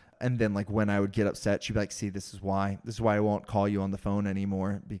 and then when I would get upset, she'd be like, see, this is why I won't call you on the phone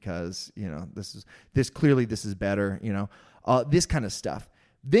anymore because, this is better, this kind of stuff.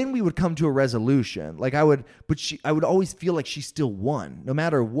 Then we would come to a resolution. I would always feel like she still won. No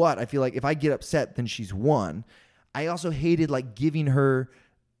matter what, I feel like if I get upset, then she's won. I also hated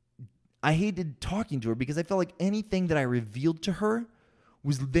I hated talking to her because I felt like anything that I revealed to her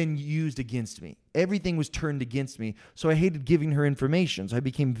was then used against me. Everything was turned against me. So I hated giving her information. So I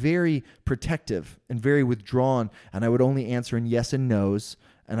became very protective and very withdrawn. And I would only answer in yes and no's.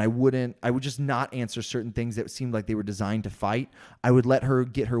 And I would just not answer certain things that seemed like they were designed to fight. I would let her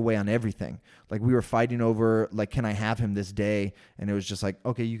get her way on everything. Like we were fighting over, can I have him this day? And it was just like,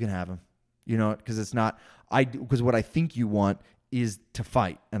 okay, you can have him. Because what I think you want is to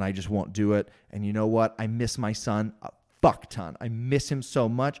fight. And I just won't do it. And you know what? I miss my son fuck ton. I miss him so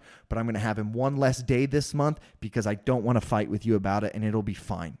much, but I'm going to have him one less day this month because I don't want to fight with you about it, and it'll be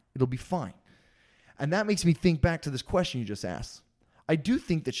fine. It'll be fine. And that makes me think back to this question you just asked. I do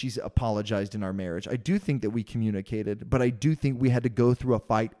think that she's apologized in our marriage. I do think that we communicated, but I do think we had to go through a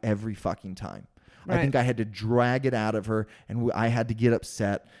fight every fucking time. Right. I think I had to drag it out of her, and I had to get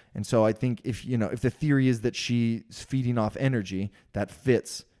upset. And so I think if the theory is that she's feeding off energy, that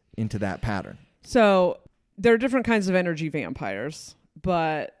fits into that pattern. So there are different kinds of energy vampires,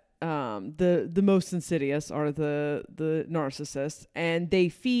 but the most insidious are the narcissists, and they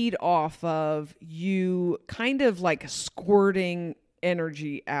feed off of you kind of squirting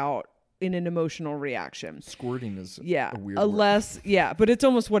energy out in an emotional reaction. Squirting is a weird word. But it's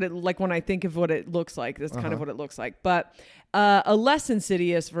almost what it when I think of what it looks like, that's kind of what it looks like. But a less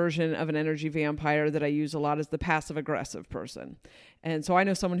insidious version of an energy vampire that I use a lot is the passive aggressive person. And so I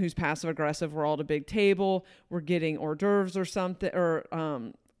know someone who's passive aggressive. We're all at a big table. We're getting hors d'oeuvres or something,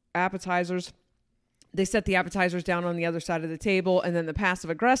 or appetizers. They set the appetizers down on the other side of the table, and then the passive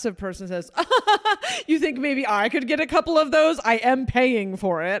aggressive person says, you think maybe I could get a couple of those? I am paying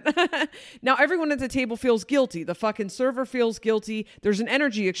for it. Now everyone at the table feels guilty. The fucking server feels guilty. There's an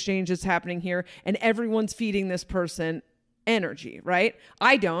energy exchange that's happening here, and everyone's feeding this person energy, right?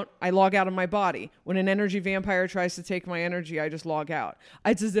 I don't. I log out of my body. When an energy vampire tries to take my energy, I just log out.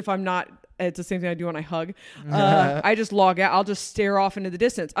 It's as if I'm not. It's the same thing I do when I hug. I just log out. I'll just stare off into the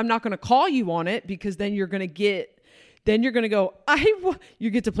distance. I'm not going to call you on it because then you're going to get Then you're going to go, you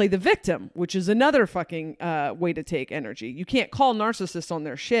get to play the victim, which is another fucking way to take energy. You can't call narcissists on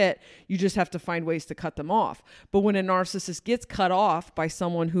their shit. You just have to find ways to cut them off. But when a narcissist gets cut off by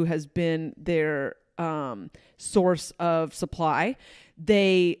someone who has been their source of supply,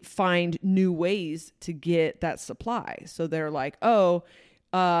 they find new ways to get that supply. So they're like,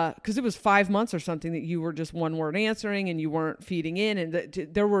 because it was 5 months or something that you were just one word answering and you weren't feeding in. And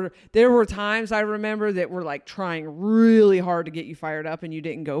there were times I remember that were like trying really hard to get you fired up and you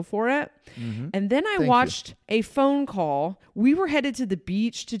didn't go for it. Mm-hmm. And then I watched a phone call. We were headed to the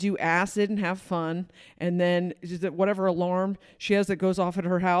beach to do acid and have fun. And then whatever alarm she has that goes off at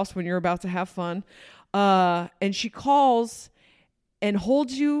her house when you're about to have fun. And she calls and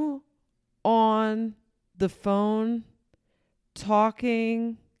holds you on the phone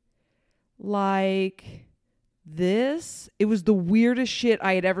talking like this. It was the weirdest shit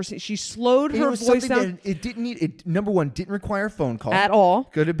I had ever seen. She slowed her voice down. It didn't need it. Number one, didn't require a phone call at all.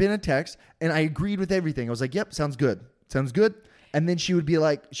 Could have been a text, and I agreed with everything. I was like, "Yep, sounds good. Sounds good." And then she would be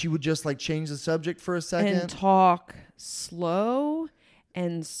like, she would just like change the subject for a second and talk slow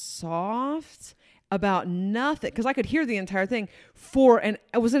and soft about nothing, because I could hear the entire thing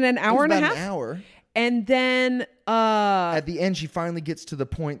was it an hour and a half? An hour. And then at the end, she finally gets to the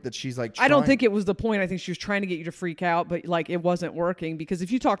point that she's like, I don't think it was the point. I think she was trying to get you to freak out, but like it wasn't working, because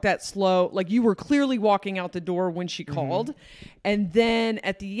if you talk that slow, like you were clearly walking out the door when she called. And then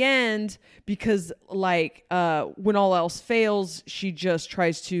at the end, because like when all else fails, she just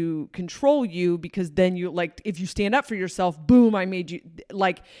tries to control you, because then you like, if you stand up for yourself, boom, I made you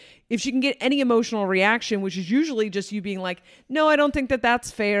like, if she can get any emotional reaction, which is usually just you being like, no, I don't think that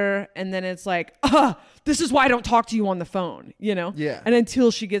that's fair. And then it's like, this is why I don't talk to you on the phone, you know? Yeah. And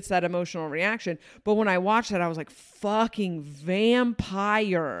until she gets that emotional reaction. But when I watched that, I was like, fucking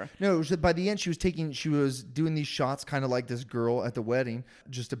vampire. No, it was by the end, she was doing these shots kind of like this girl at the wedding,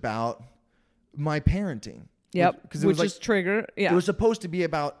 just about my parenting. Yep. Because which is trigger. Yeah. It was supposed to be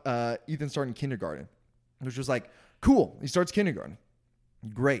about Ethan starting kindergarten, which was like, cool, he starts kindergarten.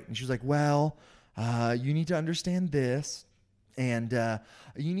 Great. And she was like, well, you need to understand this. And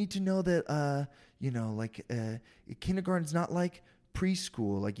you need to know that, kindergarten's not like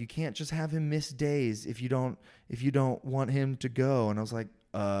preschool. Like you can't just have him miss days if you don't want him to go. And I was like,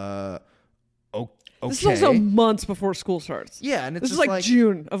 okay. This is also months before school starts. Yeah. And it's this is just like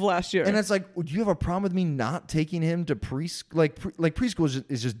June of last year. And it's like, do you have a problem with me not taking him to preschool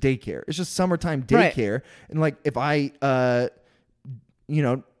is just daycare. It's just summertime daycare. Right. And like, if I,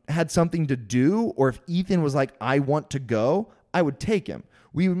 had something to do, or if Ethan was like, I want to go, I would take him.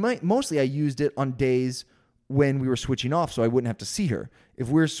 Mostly I used it on days when we were switching off, so I wouldn't have to see her. If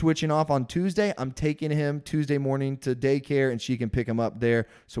we're switching off on Tuesday, I'm taking him Tuesday morning to daycare, and she can pick him up there,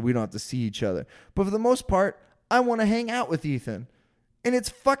 so we don't have to see each other. But for the most part, I want to hang out with Ethan. And it's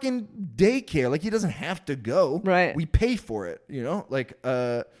fucking daycare. Like, he doesn't have to go. Right. We pay for it,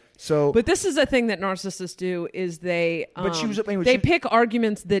 But this is a thing that narcissists do, is they pick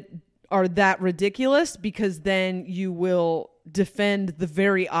arguments that are that ridiculous, because then you will defend the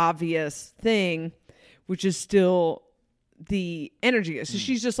very obvious thing, which is still the energy. So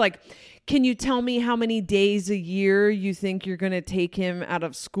she's just like, can you tell me how many days a year you think you're going to take him out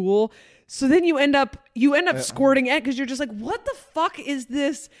of school? So then you end up squirting it, because you're just like, what the fuck is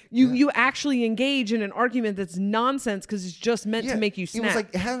this? You actually engage in an argument that's nonsense, because it's just meant to make you snap. It was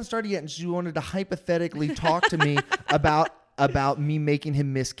like, it hasn't started yet, and she wanted to hypothetically talk to me about me making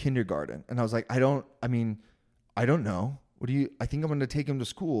him miss kindergarten. And I was like, I don't know. I think I'm going to take him to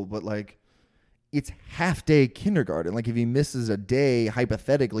school, but like, it's half day kindergarten. Like, if he misses a day,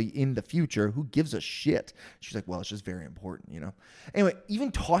 hypothetically, in the future, who gives a shit? She's like, well, it's just very important, Anyway,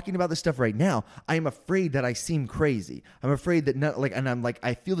 even talking about this stuff right now, I am afraid that I seem crazy. I'm afraid that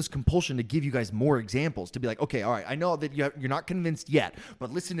I feel this compulsion to give you guys more examples, to be like, okay, all right, I know that you're not convinced yet,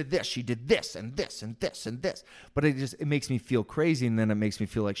 but listen to this. She did this and this and this and this. But it makes me feel crazy, and then it makes me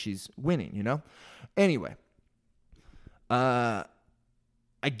feel like she's winning, Anyway,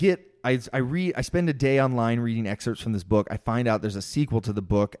 I spend a day online reading excerpts from this book. I find out there's a sequel to the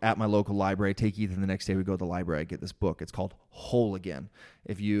book at my local library. I take Ethan the next day. We go to the library. I get this book. It's called Whole Again.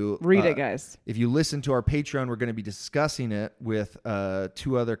 If you read it, guys. If you listen to our Patreon, we're going to be discussing it with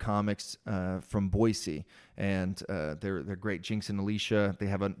two other comics from Boise, and they're great. Jinx and Alicia. They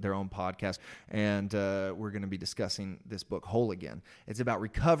have their own podcast, and we're going to be discussing this book, Whole Again. It's about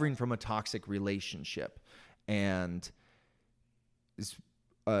recovering from a toxic relationship, and it's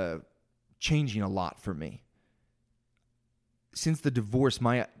changing a lot for me. Since the divorce,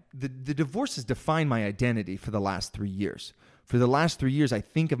 the divorce has defined my identity for the last 3 years. For the last 3 years, I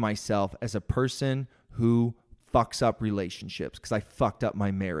think of myself as a person who fucks up relationships because I fucked up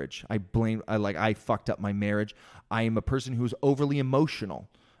my marriage. I fucked up my marriage. I am a person who's overly emotional.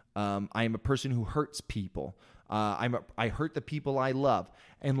 I am a person who hurts people. I hurt the people I love.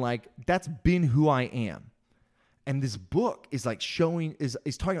 And like, that's been who I am. And this book is like showing,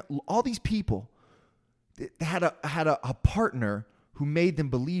 is talking all these people that had a partner who made them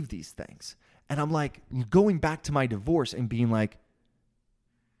believe these things. And I'm like going back to my divorce and being like,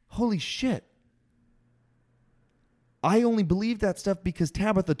 holy shit. I only believed that stuff because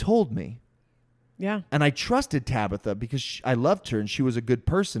Tabitha told me. Yeah. And I trusted Tabitha because I loved her and she was a good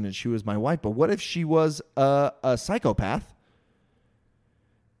person and she was my wife. But what if she was a psychopath?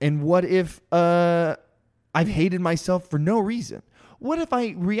 And what if I've hated myself for no reason? What if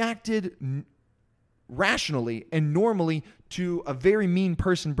I reacted rationally and normally to a very mean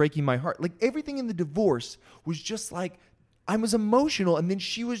person breaking my heart? Like everything in the divorce was just like, I was emotional. And then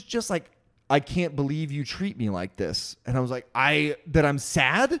she was just like, I can't believe you treat me like this. And I was like, that I'm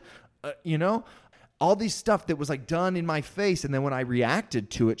sad, all this stuff that was like done in my face. And then when I reacted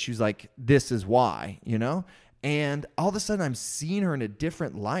to it, she was like, this is why, and all of a sudden I'm seeing her in a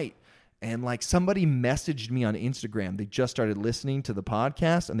different light. And like somebody messaged me on Instagram. They just started listening to the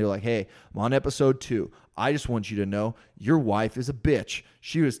podcast and they're like, hey, I'm on episode 2. I just want you to know your wife is a bitch.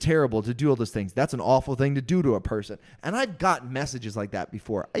 She was terrible to do all those things. That's an awful thing to do to a person. And I've gotten messages like that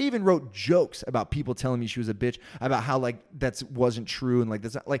before. I even wrote jokes about people telling me she was a bitch, about how like that wasn't true. And like,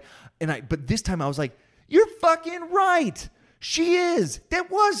 that's not like, but this time I was like, you're fucking right. She is.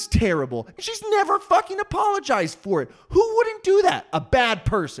 That was terrible. And she's never fucking apologized for it. Who wouldn't do that? A bad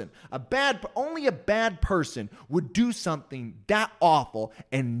person. Only a bad person would do something that awful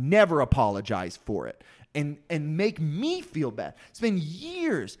and never apologize for it. And make me feel bad. Spend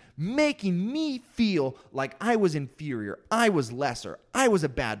years making me feel like I was inferior. I was lesser. I was a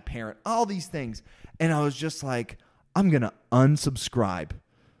bad parent. All these things. And I was just like, I'm going to unsubscribe.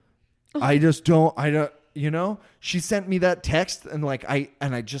 I don't. She sent me that text and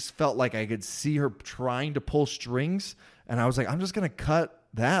I just felt like I could see her trying to pull strings. And I was like, I'm just going to cut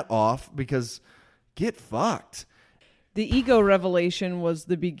that off because get fucked. The ego revelation was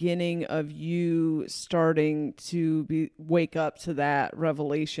the beginning of you starting to wake up to that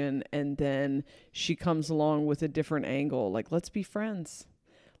revelation. And then she comes along with a different angle. Like, let's be friends.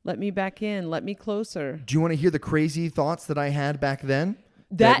 Let me back in. Let me closer. Do you want to hear the crazy thoughts that I had back then?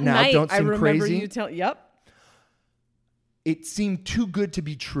 That now night, don't I seem remember crazy? you yep. It seemed too good to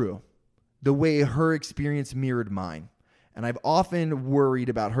be true, the way her experience mirrored mine. And I've often worried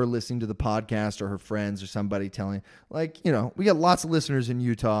about her listening to the podcast or her friends or somebody telling, we got lots of listeners in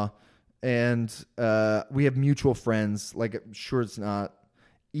Utah and we have mutual friends. Like, I'm sure it's not.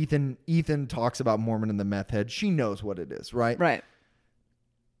 Ethan talks about Mormon and the meth head. She knows what it is, right? Right.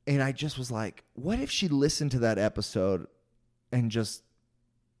 And I just was like, what if she listened to that episode and just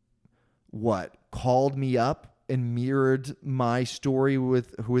called me up and mirrored my story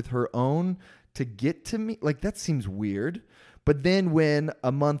with her own to get to me? Like, that seems weird. But then when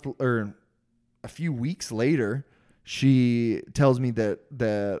a month or a few weeks later, she tells me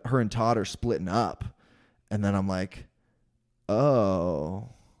that her and Todd are splitting up. And then I'm like, oh.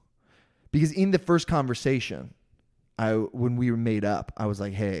 Because in the first conversation, when we were made up, I was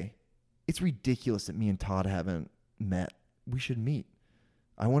like, hey, it's ridiculous that me and Todd haven't met. We should meet.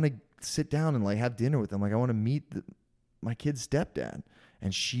 I want to sit down and have dinner with them. I want to meet my kid's stepdad.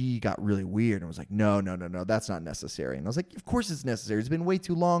 And she got really weird and was like, no, that's not necessary. And I was like, of course it's necessary. It's been way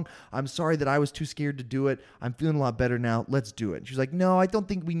too long. I'm sorry that I was too scared to do it. I'm feeling a lot better now. Let's do it. And she was like, no, I don't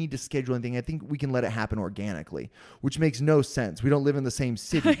think we need to schedule anything. I think we can let it happen organically, which makes no sense. We don't live in the same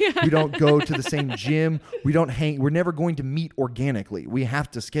city. We don't go to the same gym. We don't hang. We're never going to meet organically. We have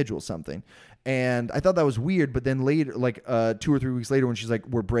to schedule something. And I thought that was weird. But then later, 2 or 3 weeks later, when she's like,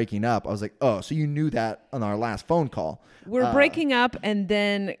 we're breaking up, I was like, oh, so you knew that on our last phone call. We're breaking up and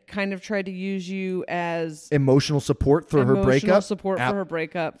then kind of tried to use you as emotional support for her breakup. Emotional support for her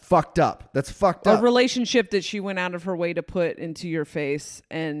breakup. Fucked up. That's fucked up. A relationship that she went out of her way to put into your face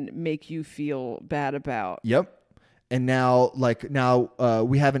and make you feel bad about. Yep. And now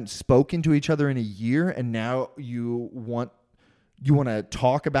we haven't spoken to each other in a year, and now you want to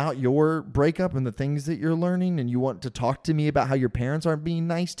talk about your breakup and the things that you're learning, and you want to talk to me about how your parents aren't being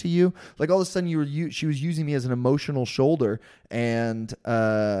nice to you. Like, all of a sudden she was using me as an emotional shoulder, and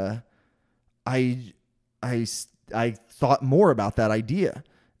I thought more about that idea,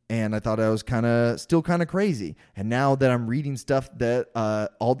 and I thought I was still kind of crazy. And now that I'm reading stuff that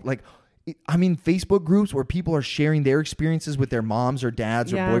I'm in Facebook groups where people are sharing their experiences with their moms or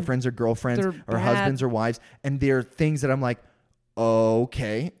dads or boyfriends or girlfriends or husbands or wives, and there are things that I'm like,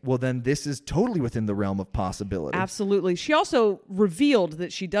 okay, well then this is totally within the realm of possibility. Absolutely. She also revealed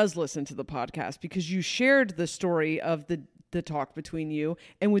that she does listen to the podcast because you shared the story of the talk between you.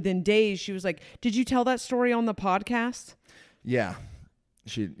 And within days, she was like, did you tell that story on the podcast? Yeah.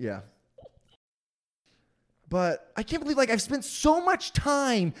 Yeah. But I can't believe, like, I've spent so much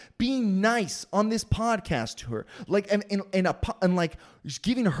time being nice on this podcast to her, like, and like, just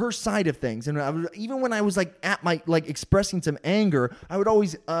giving her side of things. And even when I was like at my, like, expressing some anger, I would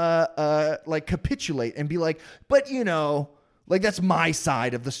always like capitulate and be like, but you know, like, that's my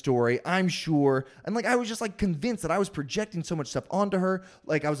side of the story, I'm sure. And like, I was just like convinced that I was projecting so much stuff onto her.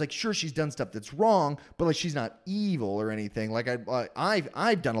 Like, I was like, sure, she's done stuff that's wrong, but like, she's not evil or anything. Like,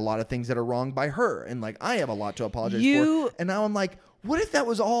 I've done a lot of things that are wrong by her, and like, I have a lot to apologize for. And now I'm like, what if that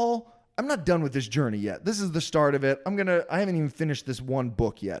was all? I'm not done with this journey yet. This is the start of it. I haven't even finished this one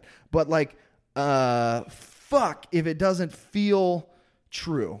book yet. But like, fuck if it doesn't feel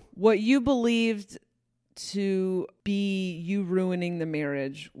true. What you believed to be you ruining the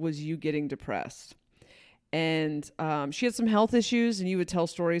marriage was you getting depressed. And she had some health issues, and you would tell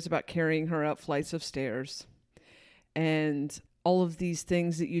stories about carrying her up flights of stairs and all of these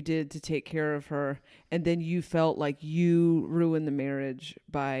things that you did to take care of her. And then you felt like you ruined the marriage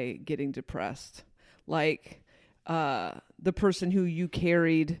by getting depressed. Like the person who you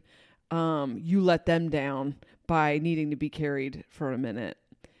carried, you let them down by needing to be carried for a minute.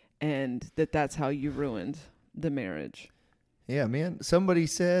 And that's how you ruined the marriage. Yeah, man. Somebody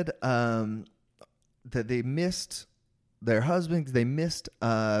said that they missed their husbands. They missed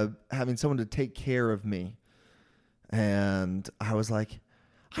having someone to take care of me. And I was like,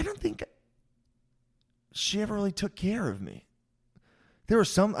 I don't think she ever really took care of me. There were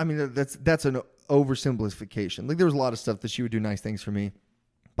some, I mean, that's an oversimplification. Like, there was a lot of stuff that she would do nice things for me,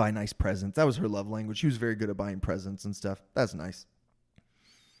 buy nice presents. That was her love language. She was very good at buying presents and stuff. That's nice.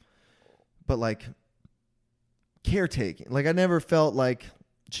 But like, caretaking, like, I never felt like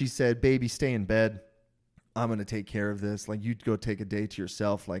she said, baby, stay in bed, I'm going to take care of this. Like, you go take a day to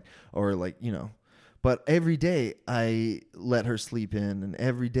yourself, like, or like, you know, but every day I let her sleep in, and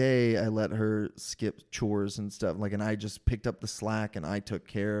every day I let her skip chores and stuff. Like, and I just picked up the slack, and I took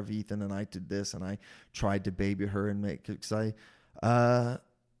care of Ethan, and I did this, and I tried to baby her and make it, because I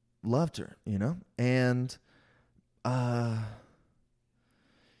loved her, you know? And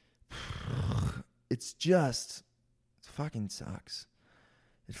it's just, it fucking sucks.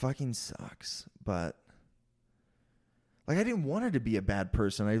 It fucking sucks. But like, I didn't want her to be a bad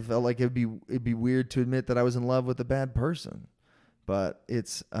person. I felt like it'd be weird to admit that I was in love with a bad person. But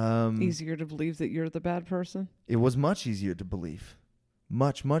it's easier to believe that you're the bad person. It was much easier to believe.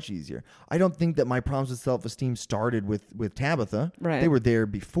 Much, much easier. I don't think that my problems with self-esteem started with Tabitha. Right. They were there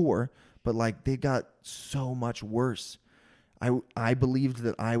before, but like, they got so much worse. I believed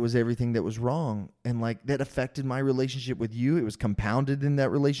that I was everything that was wrong, and like, that affected my relationship with you. It was compounded in that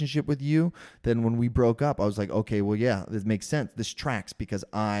relationship with you. Then when we broke up, I was like, okay, well, yeah, this makes sense. This tracks, because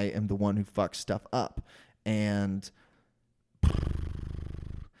I am the one who fucks stuff up. And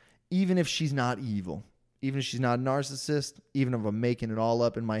even if she's not evil, even if she's not a narcissist, even if I'm making it all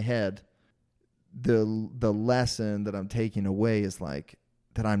up in my head, the lesson that I'm taking away is like,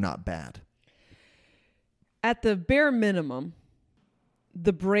 that I'm not bad. At the bare minimum,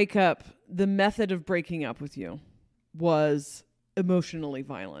 the method of breaking up with you was emotionally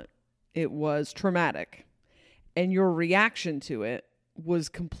violent. It was traumatic. And your reaction to it was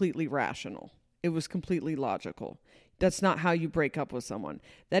completely rational. It was completely logical. That's not how you break up with someone.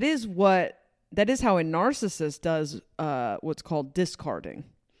 That is how a narcissist does what's called discarding.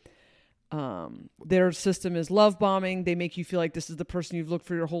 Their system is love bombing. They make you feel like this is the person you've looked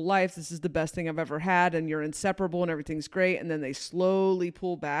for your whole life. This is the best thing I've ever had, and you're inseparable and everything's great. And then they slowly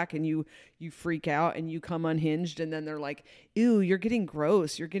pull back, and you freak out and you come unhinged. And then they're like, ew, you're getting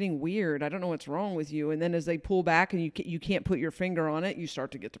gross. You're getting weird. I don't know what's wrong with you. And then as they pull back and you can't put your finger on it, you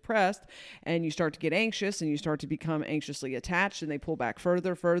start to get depressed, and you start to get anxious, and you start to become anxiously attached, and they pull back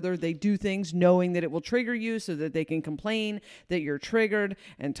further. They do things knowing that it will trigger you so that they can complain that you're triggered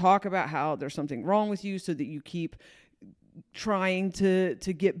and talk about how there's something wrong with you, so that you keep trying to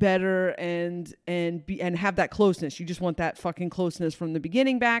get better and have that closeness. You just want that fucking closeness from the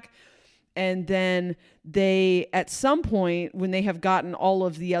beginning back. And then they, at some point, when they have gotten all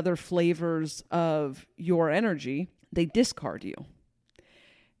of the other flavors of your energy, they discard you.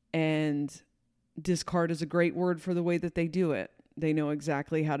 And discard is a great word for the way that they do it. They know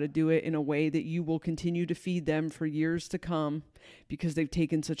exactly how to do it in a way that you will continue to feed them for years to come, because they've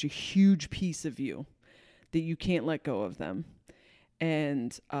taken such a huge piece of you that you can't let go of them.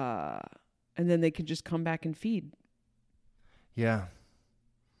 And then they can just come back and feed. Yeah.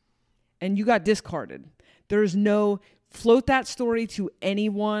 And you got discarded. There's no float that story to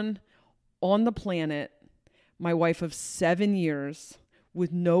anyone on the planet. My wife of 7 years,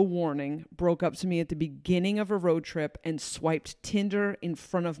 with no warning, broke up to me at the beginning of a road trip and swiped Tinder in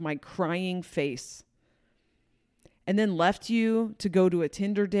front of my crying face. And then left you to go to a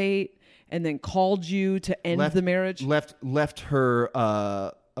Tinder date and then called you to end the marriage. Left her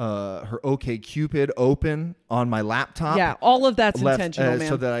her OkCupid open on my laptop. Yeah, all of that's intentional, man.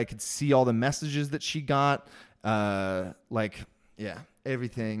 So that I could see all the messages that she got.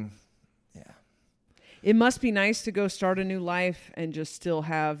 Everything. Yeah. It must be nice to go start a new life and just still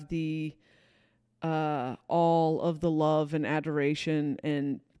have the all of the love and adoration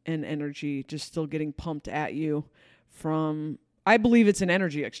and energy just still getting pumped at you from, I believe it's an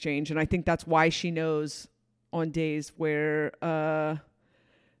energy exchange. And I think that's why she knows on days where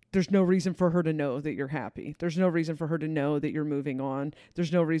there's no reason for her to know that you're happy. There's no reason for her to know that you're moving on.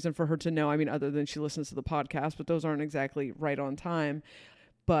 There's no reason for her to know, I mean, other than she listens to the podcast, but those aren't exactly right on time.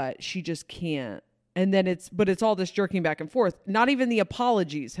 But she just can't. And then it's all this jerking back and forth. Not even the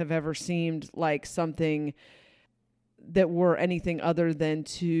apologies have ever seemed like something that were anything other than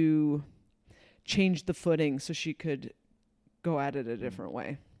to change the footing so she could go at it a different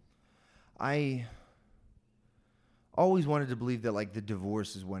way. I always wanted to believe that like the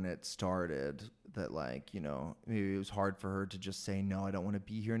divorce is when it started, that like, you know, maybe it was hard for her to just say, no, I don't want to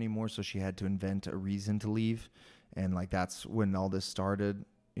be here anymore. So she had to invent a reason to leave. And like, that's when all this started,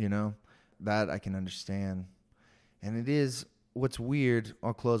 you know, that I can understand. And it is what's weird.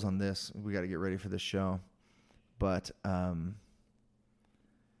 I'll close on this. We got to get ready for this show, but,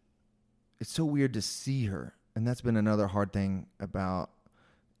 it's so weird to see her. And that's been another hard thing about,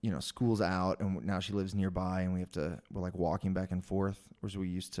 you know, school's out and now she lives nearby and we're like walking back and forth, whereas we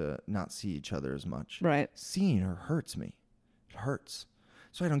used to not see each other as much. Right. Seeing her hurts me. It hurts.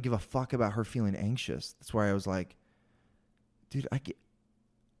 So I don't give a fuck about her feeling anxious. That's why I was like, dude,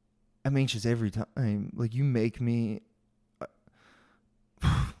 I'm anxious every time. Like, you make me,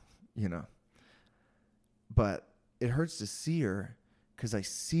 you know. But it hurts to see her because I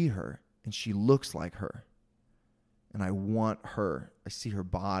see her and she looks like her. And I want her. I see her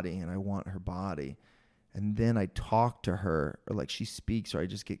body and I want her body. And then I talk to her, or like she speaks, or I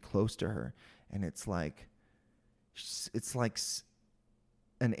just get close to her. And it's like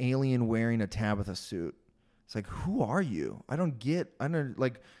an alien wearing a Tabitha suit. It's like, who are you? I don't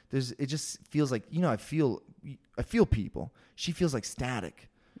like, it just feels like, you know, I feel people. She feels like static.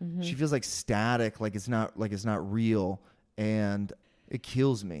 Mm-hmm. She feels like static, like it's not real. And it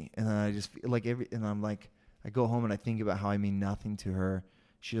kills me. And then I just feel like and I'm like, I go home and I think about how I mean nothing to her.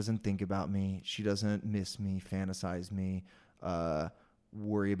 She doesn't think about me. She doesn't miss me, fantasize me,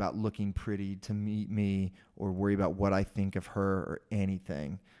 worry about looking pretty to meet me, or worry about what I think of her or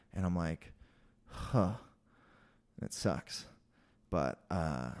anything. And I'm like, it sucks. But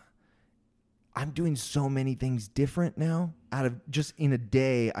I'm doing so many things different now. Out of just in a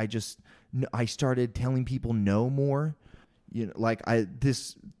day, I started telling people no more. You know, like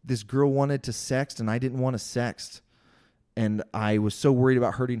this girl wanted to sext and I didn't want to sext. And I was so worried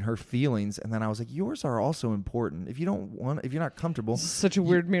about hurting her feelings. And then I was like, yours are also important. If you're not comfortable. Such a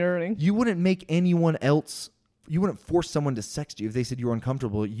weird mirroring. You wouldn't make anyone else, you wouldn't force someone to sext you. If they said you were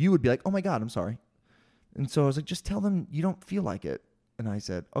uncomfortable, you would be like, oh my God, I'm sorry. And so I was like, just tell them you don't feel like it. And I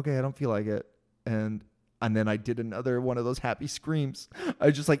said, okay, I don't feel like it. And then I did another one of those happy screams. I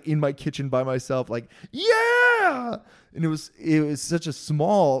was just like in my kitchen by myself, like, yeah. And it was such a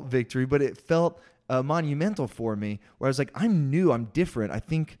small victory, but it felt monumental for me, where I was like, I'm new, I'm different. I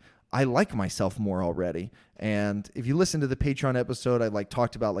think I like myself more already. And if you listen to the Patreon episode, I like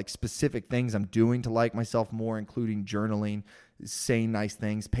talked about like specific things I'm doing to like myself more, including journaling, saying nice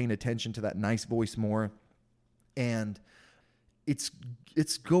things, paying attention to that nice voice more. And it's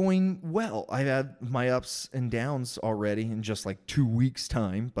going well. I've had my ups and downs already in just like 2 weeks'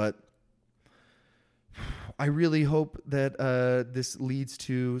 time, but I really hope that this leads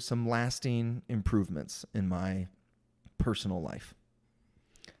to some lasting improvements in my personal life.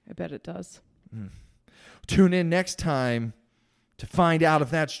 I bet it does. Tune in next time to find out if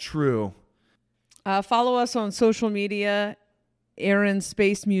that's true. Follow us on social media, Aaron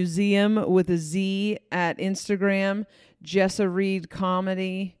Space Museum with a Z at Instagram, Jessa Reed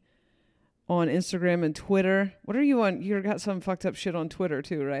Comedy on Instagram and Twitter. What are you on? You got some fucked up shit on Twitter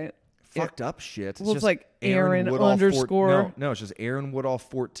too, right? Fucked up shit. Well, it's like Aaron underscore. No, it's just Aaron Woodall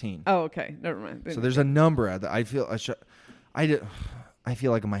 14. Oh, okay. Never mind. So there's a number. I feel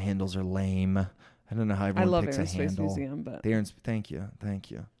like my handles are lame. I don't know how everyone picks a handle. Space Museum, but Aaron's. Thank you.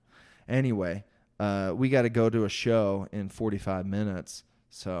 Anyway, we got to go to a show in 45 minutes.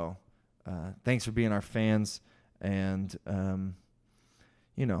 So thanks for being our fans. And,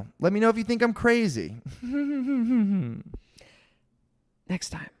 let me know if you think I'm crazy. Next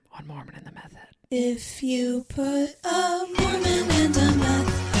time on Mormon and the Method. If you put a Mormon and a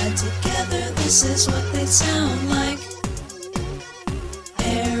meth head together, this is what they sound like.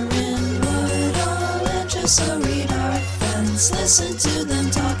 Aaron Woodall and Jessa Reed are friends. Listen to them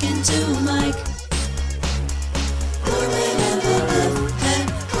talking to Mike. Mormon and the meth head,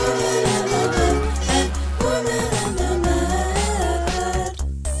 Mormon and the meth head, Mormon and the meth.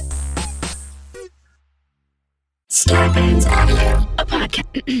 Scarpins Audio,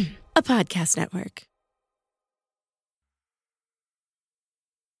 a podcast network.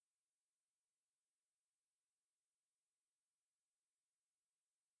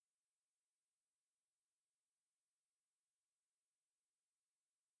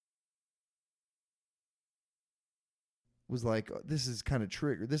 Was like, this is kind of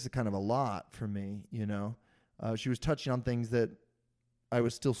trigger. This is kind of a lot for me, She was touching on things that I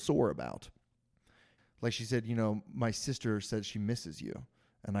was still sore about. Like she said, my sister said she misses you.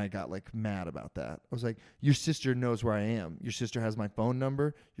 And I got like mad about that. I was like, your sister knows where I am. Your sister has my phone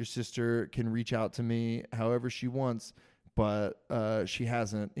number. Your sister can reach out to me however she wants, but she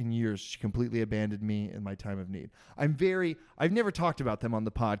hasn't in years. She completely abandoned me in my time of need. I've never talked about them on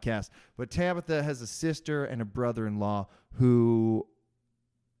the podcast, but Tabitha has a sister and a brother-in-law who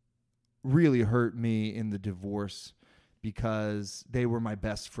really hurt me in the divorce because they were my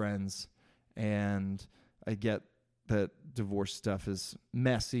best friends. And I get that divorce stuff is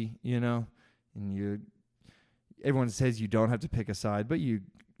messy, and everyone says you don't have to pick a side, but you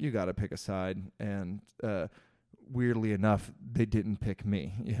got to pick a side. And weirdly enough, they didn't pick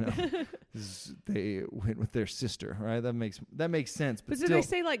me, They went with their sister, right? That makes sense. But did they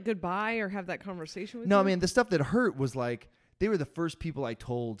say like goodbye or have that conversation with you? No, I mean, the stuff that hurt was like, they were the first people I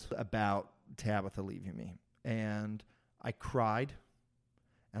told about Tabitha leaving me. And I cried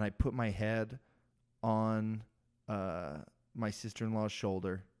and I put my head on my sister-in-law's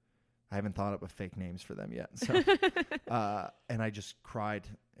shoulder. I haven't thought up of fake names for them yet. So, and I just cried,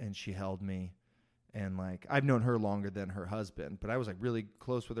 and she held me. And like, I've known her longer than her husband, but I was like really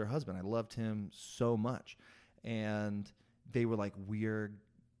close with her husband. I loved him so much. And they were like, we're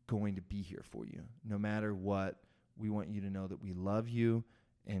going to be here for you. No matter what, we want you to know that we love you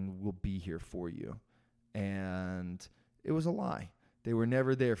and we'll be here for you. And it was a lie. They were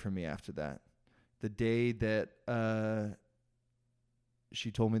never there for me after that. The day that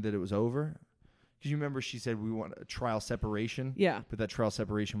she told me that it was over, because you remember she said we want a trial separation. Yeah. But that trial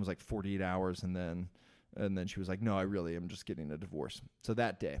separation was like 48 hours, and then she was like, no, I really am just getting a divorce. So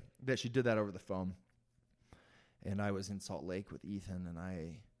that day that she did that over the phone, and I was in Salt Lake with Ethan, and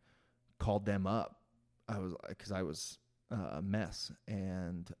I called them up. Because I was a mess,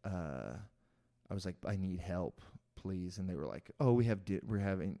 and I was like, I need help, please. And they were like, oh, we have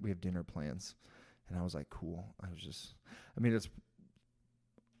dinner plans. And I was like, cool. I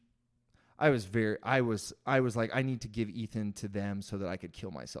was like, I need to give Ethan to them so that I could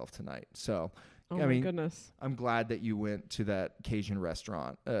kill myself tonight. So, my goodness. I'm glad that you went to that Cajun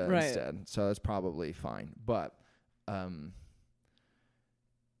restaurant instead. So that's probably fine. But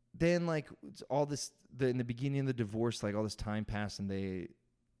then like all this, in the beginning of the divorce, like all this time passed and they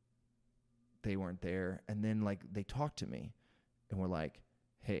weren't there. And then like they talked to me and were like,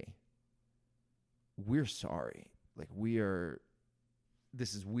 hey, we're sorry. Like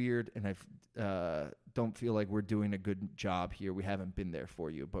this is weird, and I don't feel like we're doing a good job here. We haven't been there for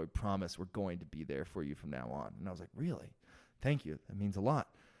you, but we promise we're going to be there for you from now on. And I was like, really? Thank you. That means a lot.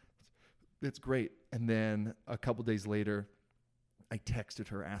 That's great. And then a couple days later, I texted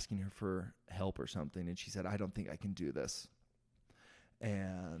her asking her for help or something, and she said, I don't think I can do this.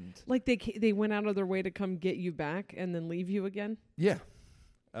 And like they went out of their way to come get you back and then leave you again? Yeah.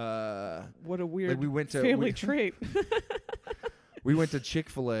 What a weird like family trait. We went to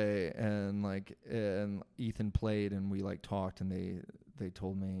Chick-fil-A and Ethan played, and we like talked, and they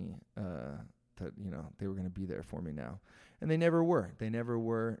told me that they were going to be there for me now, and they never were.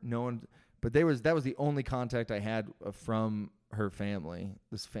 No one, but that was the only contact I had from her family.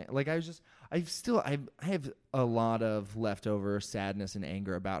 I have a lot of leftover sadness and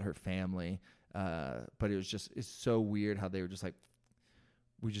anger about her family, but it's so weird how they were just like,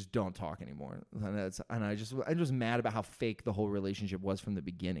 we just don't talk anymore. And I'm just mad about how fake the whole relationship was from the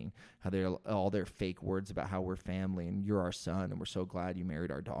beginning. How they're all their fake words about how we're family and you're our son and we're so glad you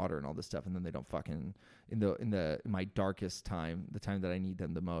married our daughter and all this stuff. And then they don't fucking in my darkest time, the time that I need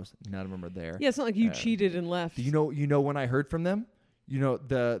them the most, none of them are there. Yeah, it's not like you cheated and left. You know when I heard from them? You know,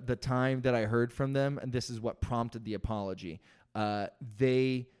 the time that I heard from them, and this is what prompted the apology.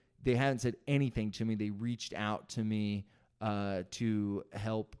 They hadn't said anything to me. They reached out to me to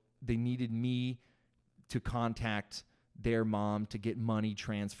help. They needed me to contact their mom to get money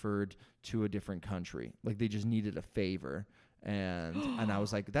transferred to a different country. Like they just needed a favor. And I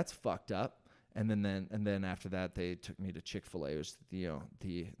was like, that's fucked up. And then after that, they took me to Chick-fil-A. It was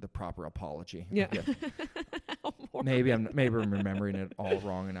the proper apology. Yeah. Maybe I'm remembering it all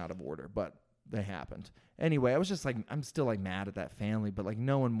wrong and out of order, but they happened. Anyway, I was just like, I'm still like mad at that family, but like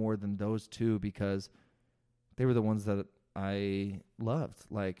no one more than those two because they were the ones that I loved.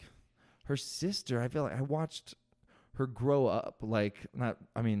 Like her sister, I feel like I watched her grow up. Like not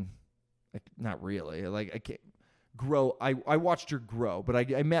really. Like I can't grow. I watched her grow, but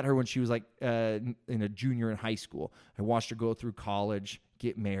I met her when she was like in a junior in high school. I watched her go through college,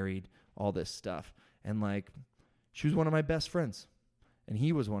 get married, all this stuff, and like she was one of my best friends, and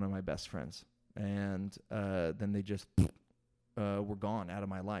he was one of my best friends, and then they just were gone out of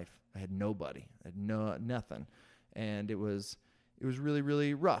my life. I had nobody. I had nothing, and it was really,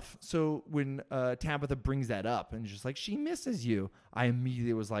 really rough. So when Tabitha brings that up and just like, she misses you, I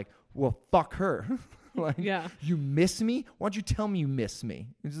immediately was like, well, fuck her. Like, Yeah. You miss me? Why don't you tell me you miss me?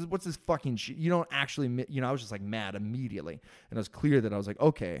 What's this fucking shit? You don't actually, I was just like mad immediately. And it was clear that I was like,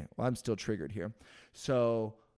 okay, well, I'm still triggered here. So